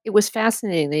thought it was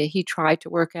fascinating that he tried to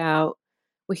work out,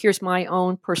 well, here's my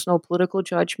own personal political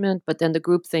judgment, but then the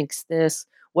group thinks this.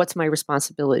 What's my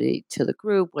responsibility to the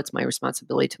group? What's my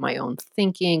responsibility to my own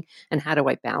thinking? And how do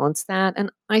I balance that? And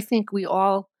I think we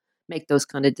all make those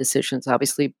kind of decisions,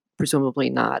 obviously, presumably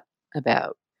not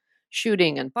about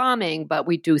shooting and bombing, but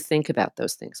we do think about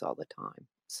those things all the time.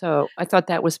 So I thought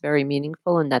that was very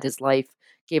meaningful, and that his life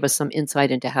gave us some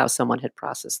insight into how someone had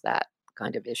processed that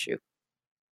kind of issue.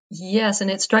 Yes,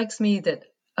 and it strikes me that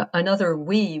another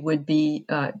we would be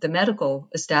the medical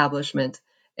establishment.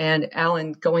 And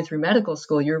Alan, going through medical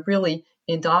school, you're really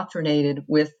indoctrinated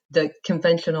with the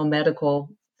conventional medical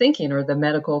thinking or the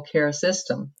medical care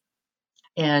system.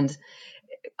 And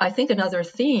I think another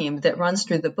theme that runs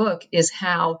through the book is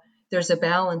how there's a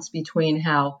balance between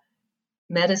how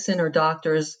medicine or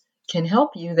doctors can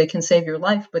help you, they can save your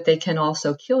life, but they can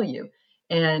also kill you.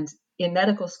 And in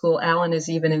medical school, Alan is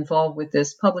even involved with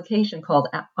this publication called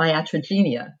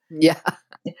Iatrogenia. Yeah.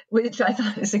 Which I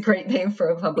thought is a great name for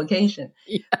a publication.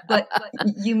 Yeah. But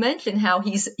you mentioned how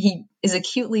he is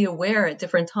acutely aware at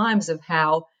different times of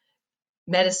how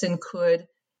medicine could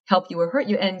help you or hurt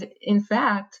you. And in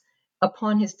fact,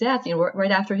 upon his death,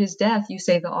 right after his death, you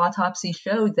say the autopsy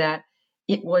showed that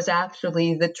it was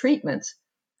actually the treatment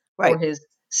for his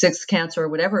sixth cancer or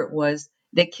whatever it was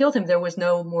that killed him. There was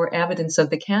no more evidence of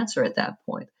the cancer at that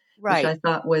point, which I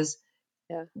thought was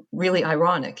really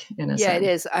ironic in a sense. Yeah, it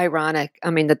is ironic.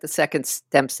 I mean, that the second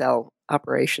stem cell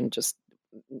operation, just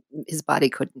his body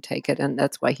couldn't take it, and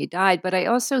that's why he died. But I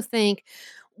also think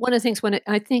one of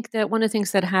the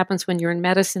things that happens when you're in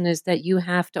medicine is that you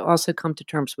have to also come to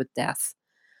terms with death.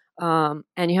 And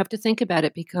you have to think about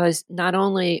it, because not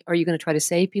only are you going to try to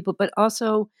save people, but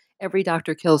also every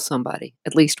doctor kills somebody,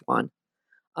 at least one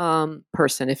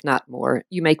person, if not more.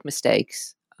 You make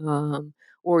mistakes.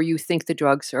 Or you think the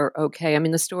drugs are okay. I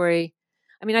mean,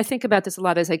 I think about this a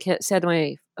lot. As I said,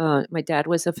 my dad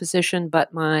was a physician,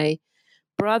 but my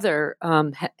brother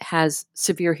has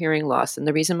severe hearing loss. And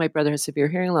the reason my brother has severe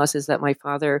hearing loss is that my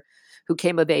father, who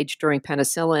came of age during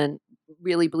penicillin,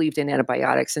 really believed in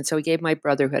antibiotics. And so he gave my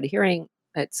brother, who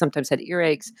had sometimes had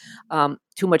earaches,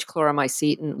 too much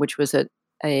chloromycetin, which was a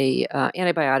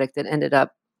antibiotic that ended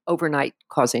up overnight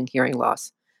causing hearing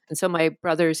loss. And so my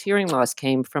brother's hearing loss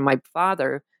came from my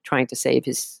father trying to save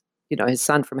his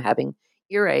son from having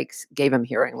earaches, gave him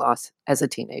hearing loss as a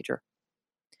teenager.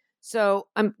 So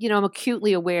I'm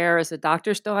acutely aware as a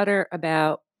doctor's daughter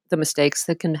about the mistakes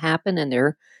that can happen and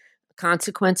their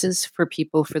consequences for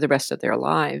people for the rest of their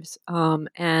lives.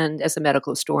 And as a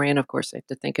medical historian, of course, I have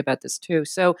to think about this too.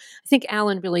 So I think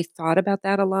Alan really thought about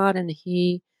that a lot. And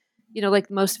he,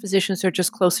 like most physicians, are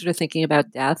just closer to thinking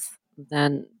about death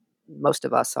than most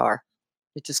of us are.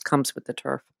 It just comes with the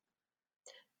turf.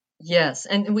 Yes.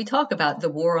 And we talk about the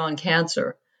war on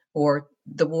cancer or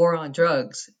the war on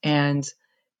drugs and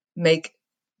make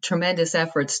tremendous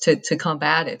efforts to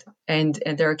combat it. And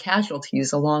there are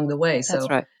casualties along the way. That's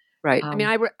right. Right. I mean,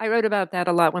 I wrote about that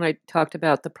a lot when I talked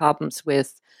about the problems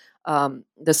with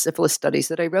the syphilis studies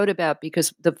that I wrote about,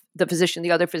 because the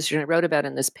other physician I wrote about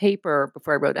in this paper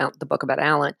before I wrote out the book about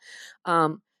Alan,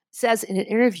 says in an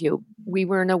interview, we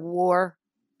were in a war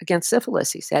against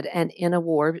syphilis, he said, and in a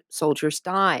war, soldiers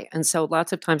die. And so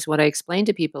lots of times what I explain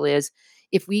to people is,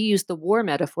 if we use the war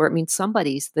metaphor, it means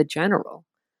somebody's the general.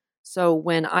 So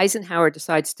when Eisenhower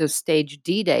decides to stage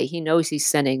D-Day, he knows he's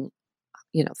sending,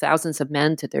 thousands of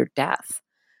men to their death,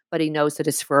 but he knows that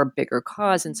it's for a bigger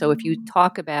cause. And so if you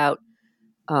talk about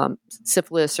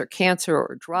syphilis or cancer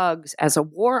or drugs as a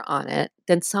war on it,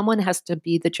 then someone has to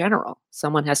be the general.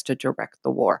 Someone has to direct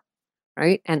the war,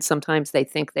 right? And sometimes they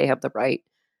think they have the right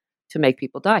to make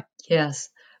people die. Yes.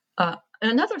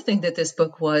 Another thing that this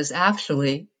book was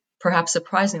actually, perhaps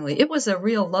surprisingly, it was a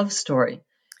real love story.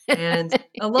 And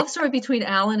a love story between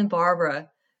Alan and Barbara.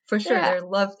 For sure, Yeah. their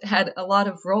love had a lot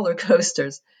of roller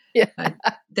coasters. Yeah.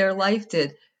 Their life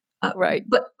did. Right.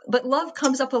 But love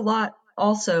comes up a lot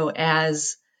also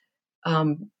as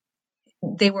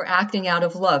they were acting out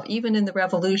of love, even in the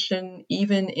Revolution,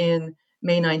 even in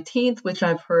May 19th, which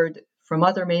I've heard from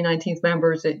other May 19th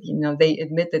members that, they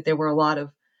admit that there were a lot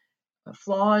of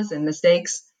flaws and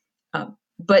mistakes.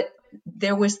 But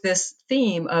there was this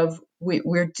theme of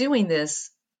we're doing this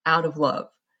out of love.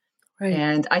 Right.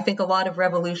 And I think a lot of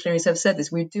revolutionaries have said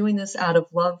this. We're doing this out of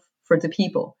love for the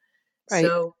people. Right.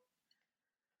 So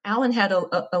Alan had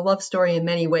a love story in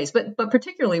many ways, but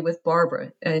particularly with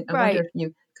Barbara. I wonder if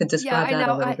you could describe that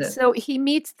a little bit. So he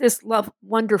meets this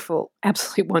wonderful,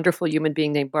 absolutely wonderful human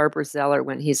being named Barbara Zeller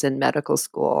when he's in medical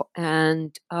school.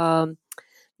 And,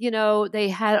 they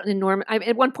had an enormous.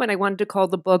 At one point, I wanted to call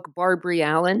the book Barbary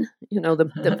Allen. From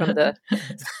the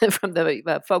from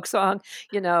the folk song.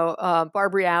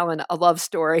 Barbary Allen, a love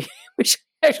story, which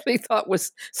I actually thought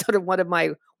was sort of one of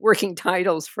my working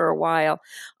titles for a while.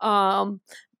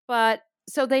 But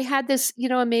so they had this,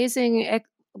 amazing.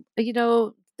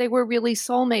 They were really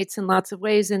soulmates in lots of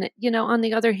ways. And, on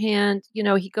the other hand,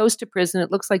 he goes to prison.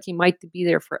 It looks like he might be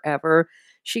there forever.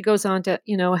 She goes on to,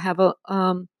 have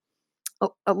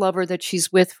a lover that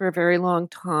she's with for a very long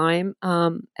time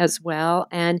as well.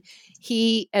 And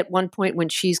he, at one point when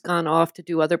she's gone off to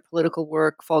do other political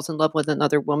work, falls in love with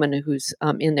another woman who's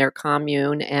in their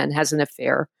commune and has an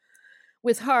affair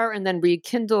with her, and then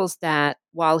rekindles that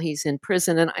while he's in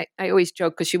prison. And I always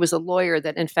joke, because she was a lawyer,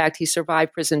 that in fact he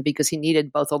survived prison because he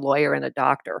needed both a lawyer and a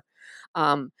doctor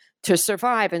to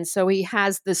survive. And so he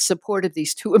has this support of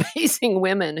these two amazing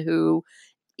women who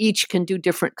each can do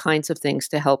different kinds of things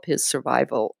to help his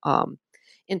survival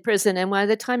in prison. And by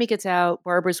the time he gets out,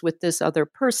 Barbara's with this other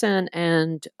person.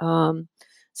 And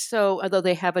so although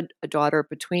they have a daughter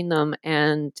between them,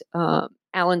 and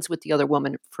Alan's with the other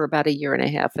woman for about a year and a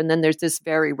half. And then there's this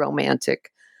very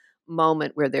romantic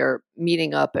moment where they're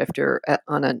meeting up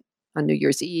on New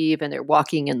Year's Eve, and they're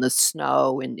walking in the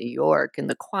snow in New York in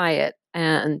the quiet,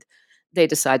 and they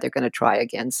decide they're going to try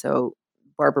again. So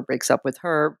Barbara breaks up with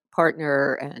her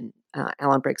partner, and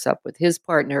Alan breaks up with his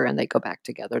partner, and they go back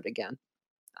together again.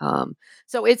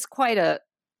 So it's quite a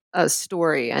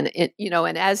story, and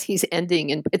and as he's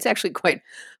ending, and it's actually quite,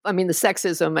 the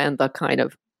sexism and the kind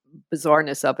of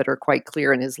bizarreness of it are quite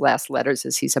clear in his last letters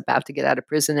as he's about to get out of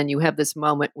prison. And you have this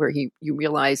moment where you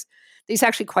realize he's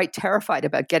actually quite terrified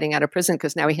about getting out of prison,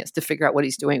 because now he has to figure out what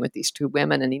he's doing with these two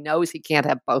women, and he knows he can't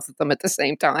have both of them at the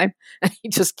same time, and he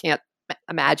just can't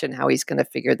imagine how he's going to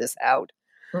figure this out.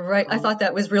 Right. I thought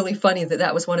that was really funny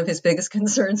that was one of his biggest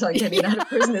concerns on getting out of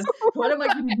prison is, what am I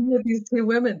going to do with these two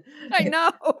women? I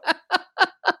know.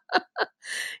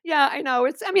 Yeah, I know.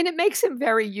 It makes him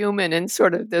very human in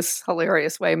sort of this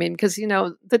hilarious way. Because,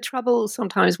 the trouble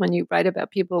sometimes when you write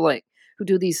about people like who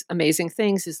do these amazing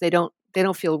things is they don't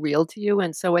feel real to you.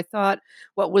 And so I thought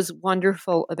what was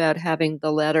wonderful about having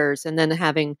the letters, and then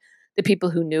having the people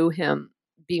who knew him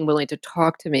being willing to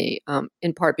talk to me,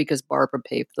 in part because Barbara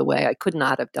paved the way. I could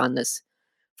not have done this,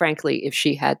 frankly, if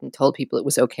she hadn't told people it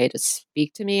was okay to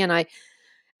speak to me. And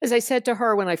as I said to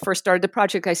her when I first started the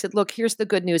project, I said, look, here's the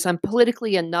good news. I'm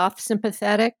politically enough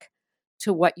sympathetic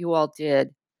to what you all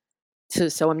did,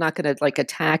 so I'm not going to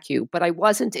attack you. But I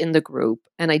wasn't in the group,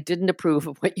 and I didn't approve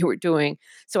of what you were doing.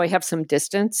 So I have some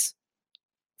distance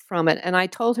from it. And I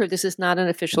told her, this is not an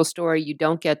official story. You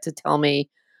don't get to tell me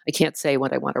I can't say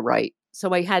what I want to write.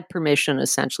 So I had permission,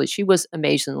 essentially. She was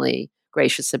amazingly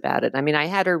gracious about it. I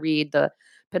had her read the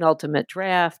penultimate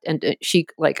draft, and she,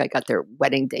 I got their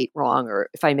wedding date wrong, or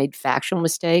if I made factual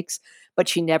mistakes, but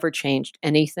she never changed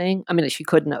anything. She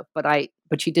couldn't have,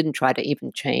 but she didn't try to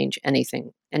even change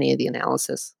anything, any of the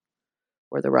analysis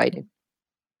or the writing.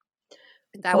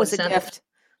 That was a gift.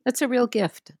 That's a real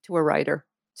gift to a writer.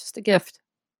 Just a gift.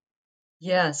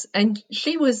 Yes. And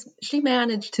she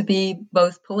managed to be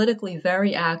both politically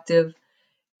very active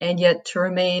and yet to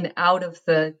remain out of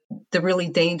the really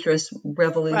dangerous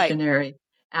revolutionary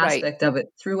aspect of it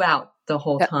throughout. the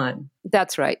whole That, time.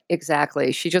 that's right.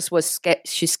 Exactly. She just was,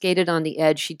 she skated on the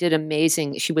edge. She did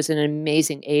amazing. She was an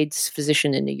amazing AIDS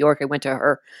physician in New York. I went to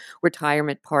her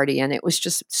retirement party and it was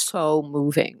just so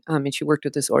moving. I mean, she worked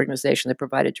with this organization that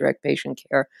provided direct patient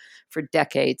care for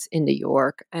decades in New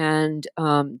York and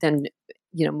then,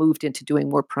 moved into doing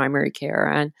more primary care.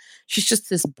 And she's just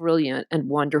this brilliant and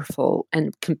wonderful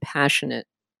and compassionate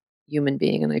human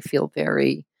being. And I feel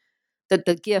very that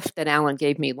the gift that Alan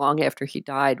gave me long after he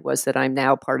died was that I'm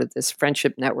now part of this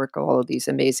friendship network of all of these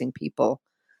amazing people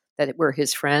that were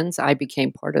his friends. I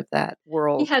became part of that He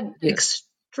world. had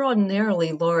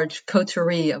extraordinarily large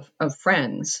coterie of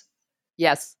friends.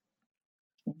 Yes.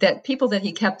 That people that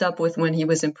he kept up with when he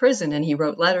was in prison, and he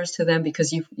wrote letters to them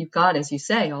because you've got, as you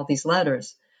say, all these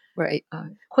letters. Right.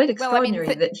 Quite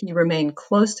extraordinary that he remained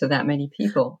close to that many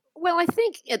people. Well, I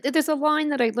think there's a line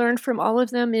that I learned from all of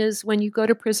them is when you go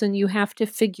to prison, you have to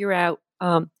figure out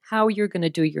how you're going to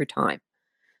do your time.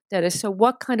 That is, so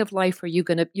what kind of life are you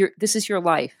going to, this is your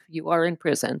life. You are in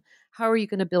prison. How are you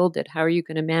going to build it? How are you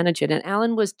going to manage it? And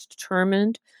Alan was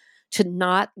determined to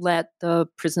not let the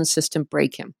prison system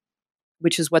break him,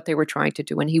 which is what they were trying to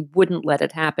do. And he wouldn't let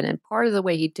it happen. And part of the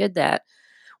way he did that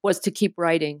was to keep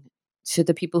writing to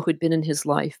the people who'd been in his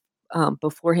life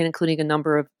beforehand, including a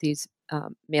number of these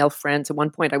male friends. At one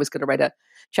point, I was going to write a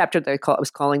chapter that I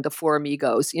was calling The Four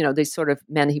Amigos, these sort of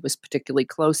men he was particularly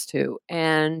close to.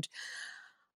 And,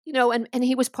 and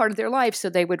he was part of their life. So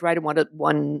they would write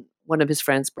one of his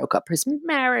friends broke up his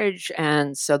marriage.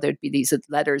 And so there'd be these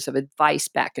letters of advice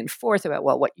back and forth about,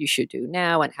 well, what you should do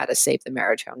now and how to save the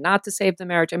marriage, how not to save the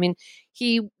marriage. I mean,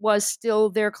 he was still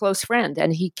their close friend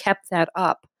and he kept that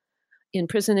up in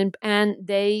prison. And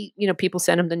they, people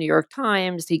sent him the New York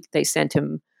Times. They sent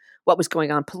him what was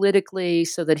going on politically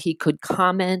so that he could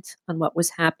comment on what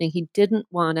was happening. He didn't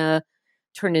want to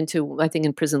turn into, I think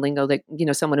in prison lingo, that,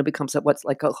 someone who becomes what's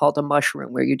called a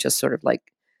mushroom, where you just sort of like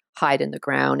hide in the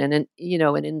ground. And then,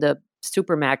 and in the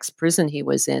Supermax prison he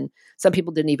was in, some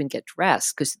people didn't even get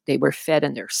dressed because they were fed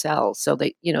in their cells. So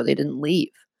they, they didn't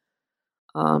leave.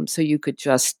 So you could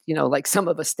just, like some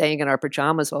of us staying in our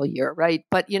pajamas all year, right?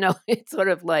 But, it's sort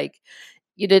of like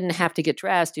you didn't have to get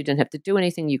dressed. You didn't have to do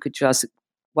anything. You could just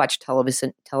watch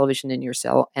television in your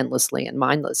cell endlessly and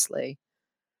mindlessly,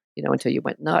 until you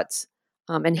went nuts.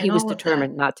 And he was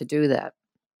determined not to do that.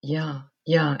 Yeah.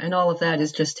 Yeah. And all of that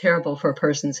is just terrible for a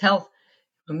person's health,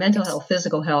 mental health,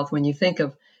 physical health. When you think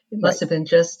of, it must have been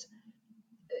just,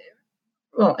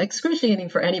 well, excruciating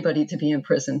for anybody to be in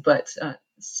prison, but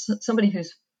somebody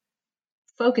who's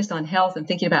focused on health and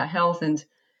thinking about health and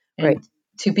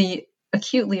to be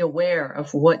acutely aware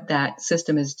of what that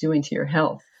system is doing to your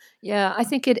health. Yeah, I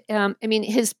think it.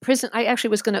 His prison. I actually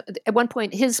was going to. At one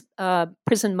point, his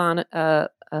prison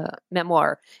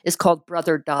memoir is called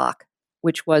Brother Doc,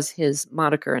 which was his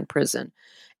moniker in prison.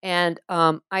 And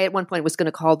I, at one point, was going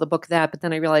to call the book that, but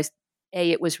then I realized, A,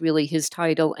 it was really his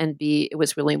title, and B, it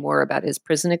was really more about his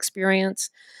prison experience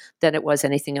than it was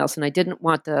anything else. And I didn't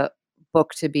want the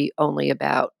book to be only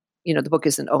about, the book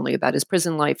isn't only about his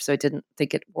prison life, so I didn't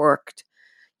think it worked,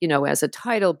 as a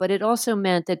title. But it also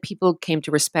meant that people came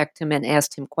to respect him and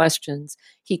asked him questions.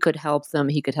 He could help them.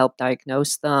 He could help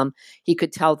diagnose them. He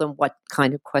could tell them what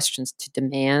kind of questions to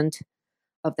demand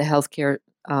of the healthcare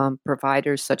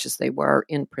providers, such as they were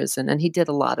in prison. And he did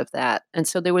a lot of that. And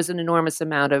so there was an enormous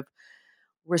amount of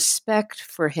respect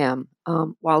for him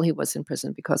while he was in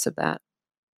prison because of that.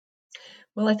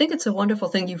 Well, I think it's a wonderful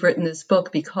thing you've written this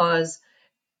book, because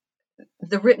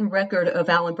the written record of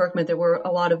Alan Berkman, there were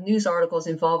a lot of news articles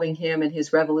involving him and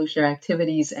his revolutionary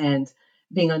activities and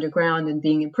being underground and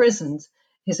being imprisoned.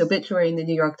 His obituary in the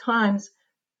New York Times,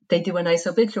 they do a nice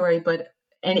obituary, but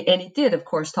and he did, of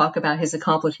course, talk about his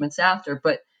accomplishments after,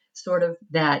 but sort of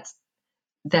that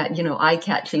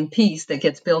eye-catching piece that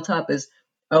gets built up is,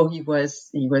 oh, he was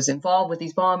involved with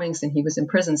these bombings and he was in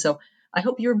prison. So I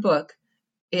hope your book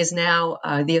is now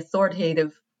the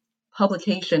authoritative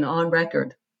publication on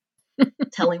record,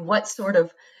 telling what sort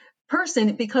of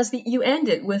person, because you end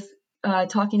it with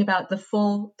talking about the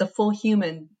full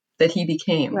human that he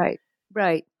became.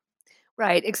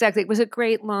 Right, exactly. It was a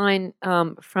great line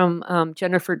from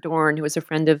Jennifer Dorn, who was a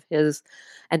friend of his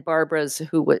and Barbara's,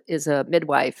 who is a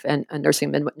midwife and a nurse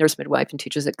midwife and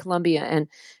teaches at Columbia. And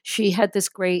she had this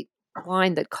great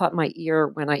line that caught my ear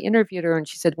when I interviewed her. And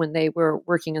she said when they were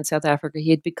working in South Africa, he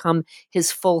had become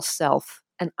his full self.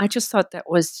 And I just thought that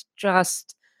was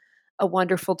just a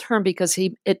wonderful term, because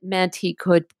it meant he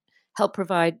could help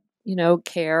provide,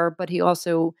 care, but he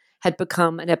also had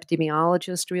become an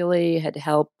epidemiologist, really, had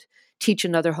helped teach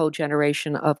another whole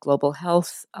generation of global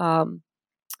health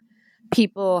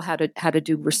people, how to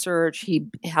do research. He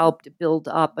helped build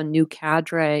up a new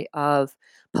cadre of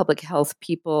public health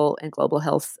people and global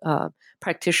health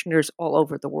practitioners all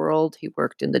over the world. He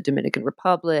worked in the Dominican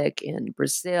Republic, in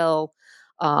Brazil,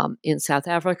 in South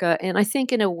Africa. And I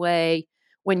think in a way,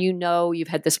 when you know you've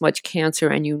had this much cancer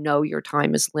and you know your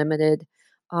time is limited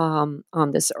on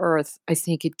this earth, I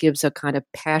think it gives a kind of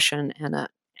passion and a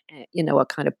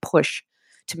kind of push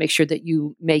to make sure that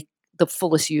you make the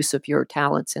fullest use of your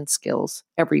talents and skills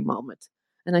every moment.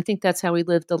 And I think that's how he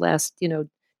lived the last,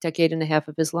 decade and a half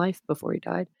of his life before he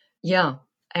died. Yeah.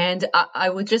 And I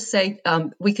would just say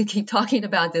we could keep talking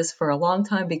about this for a long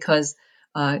time because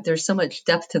there's so much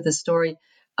depth to the story.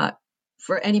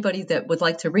 For anybody that would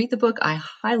like to read the book, I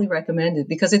highly recommend it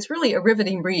because it's really a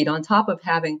riveting read on top of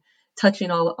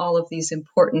touching all of these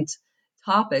important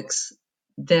topics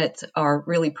that are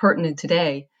really pertinent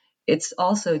today. It's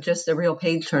also just a real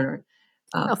page turner.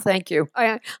 Oh, thank you.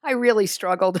 I really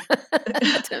struggled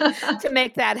to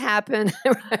make that happen.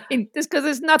 Right? Just because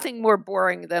there's nothing more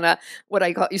boring than what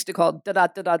I used to call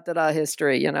da-da-da-da-da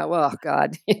history. Oh,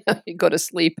 God, you go to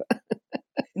sleep.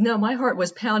 No, my heart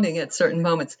was pounding at certain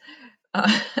moments.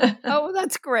 Oh,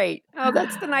 that's great. Oh,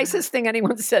 that's the nicest thing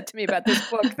anyone said to me about this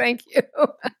book. Thank you.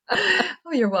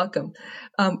 Oh, you're welcome.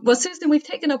 Well, Susan, we've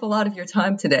taken up a lot of your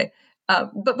time today.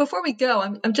 But before we go,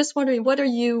 I'm just wondering,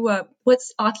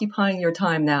 what's occupying your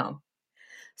time now?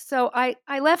 So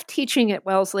I left teaching at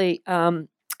Wellesley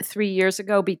 3 years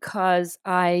ago because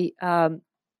I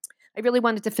really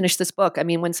wanted to finish this book. I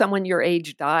mean, when someone your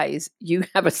age dies, you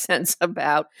have a sense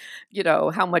about,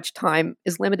 how much time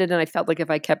is limited. And I felt like if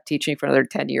I kept teaching for another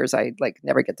 10 years, I'd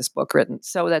never get this book written.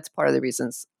 So that's part of the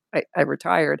reasons I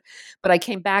retired. But I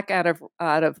came back out of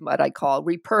what I call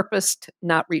repurposed,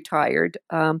 not retired,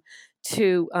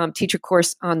 to teach a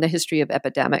course on the history of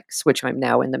epidemics, which I'm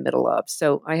now in the middle of.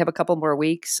 So I have a couple more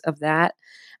weeks of that.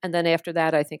 And then after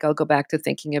that, I think I'll go back to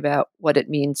thinking about what it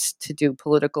means to do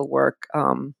political work,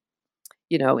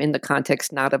 in the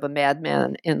context not of a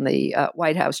madman in the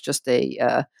White House, just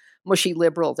a mushy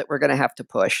liberal that we're going to have to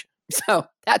push. So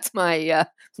that's my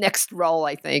next role,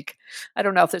 I think. I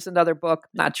don't know if there's another book.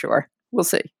 Not sure. We'll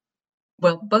see.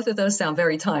 Well, both of those sound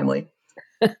very timely.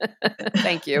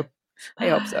 Thank you. I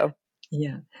hope so.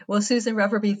 Yeah. Well, Susan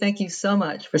Reverby, thank you so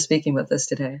much for speaking with us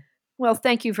today. Well,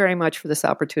 thank you very much for this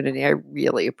opportunity. I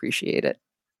really appreciate it.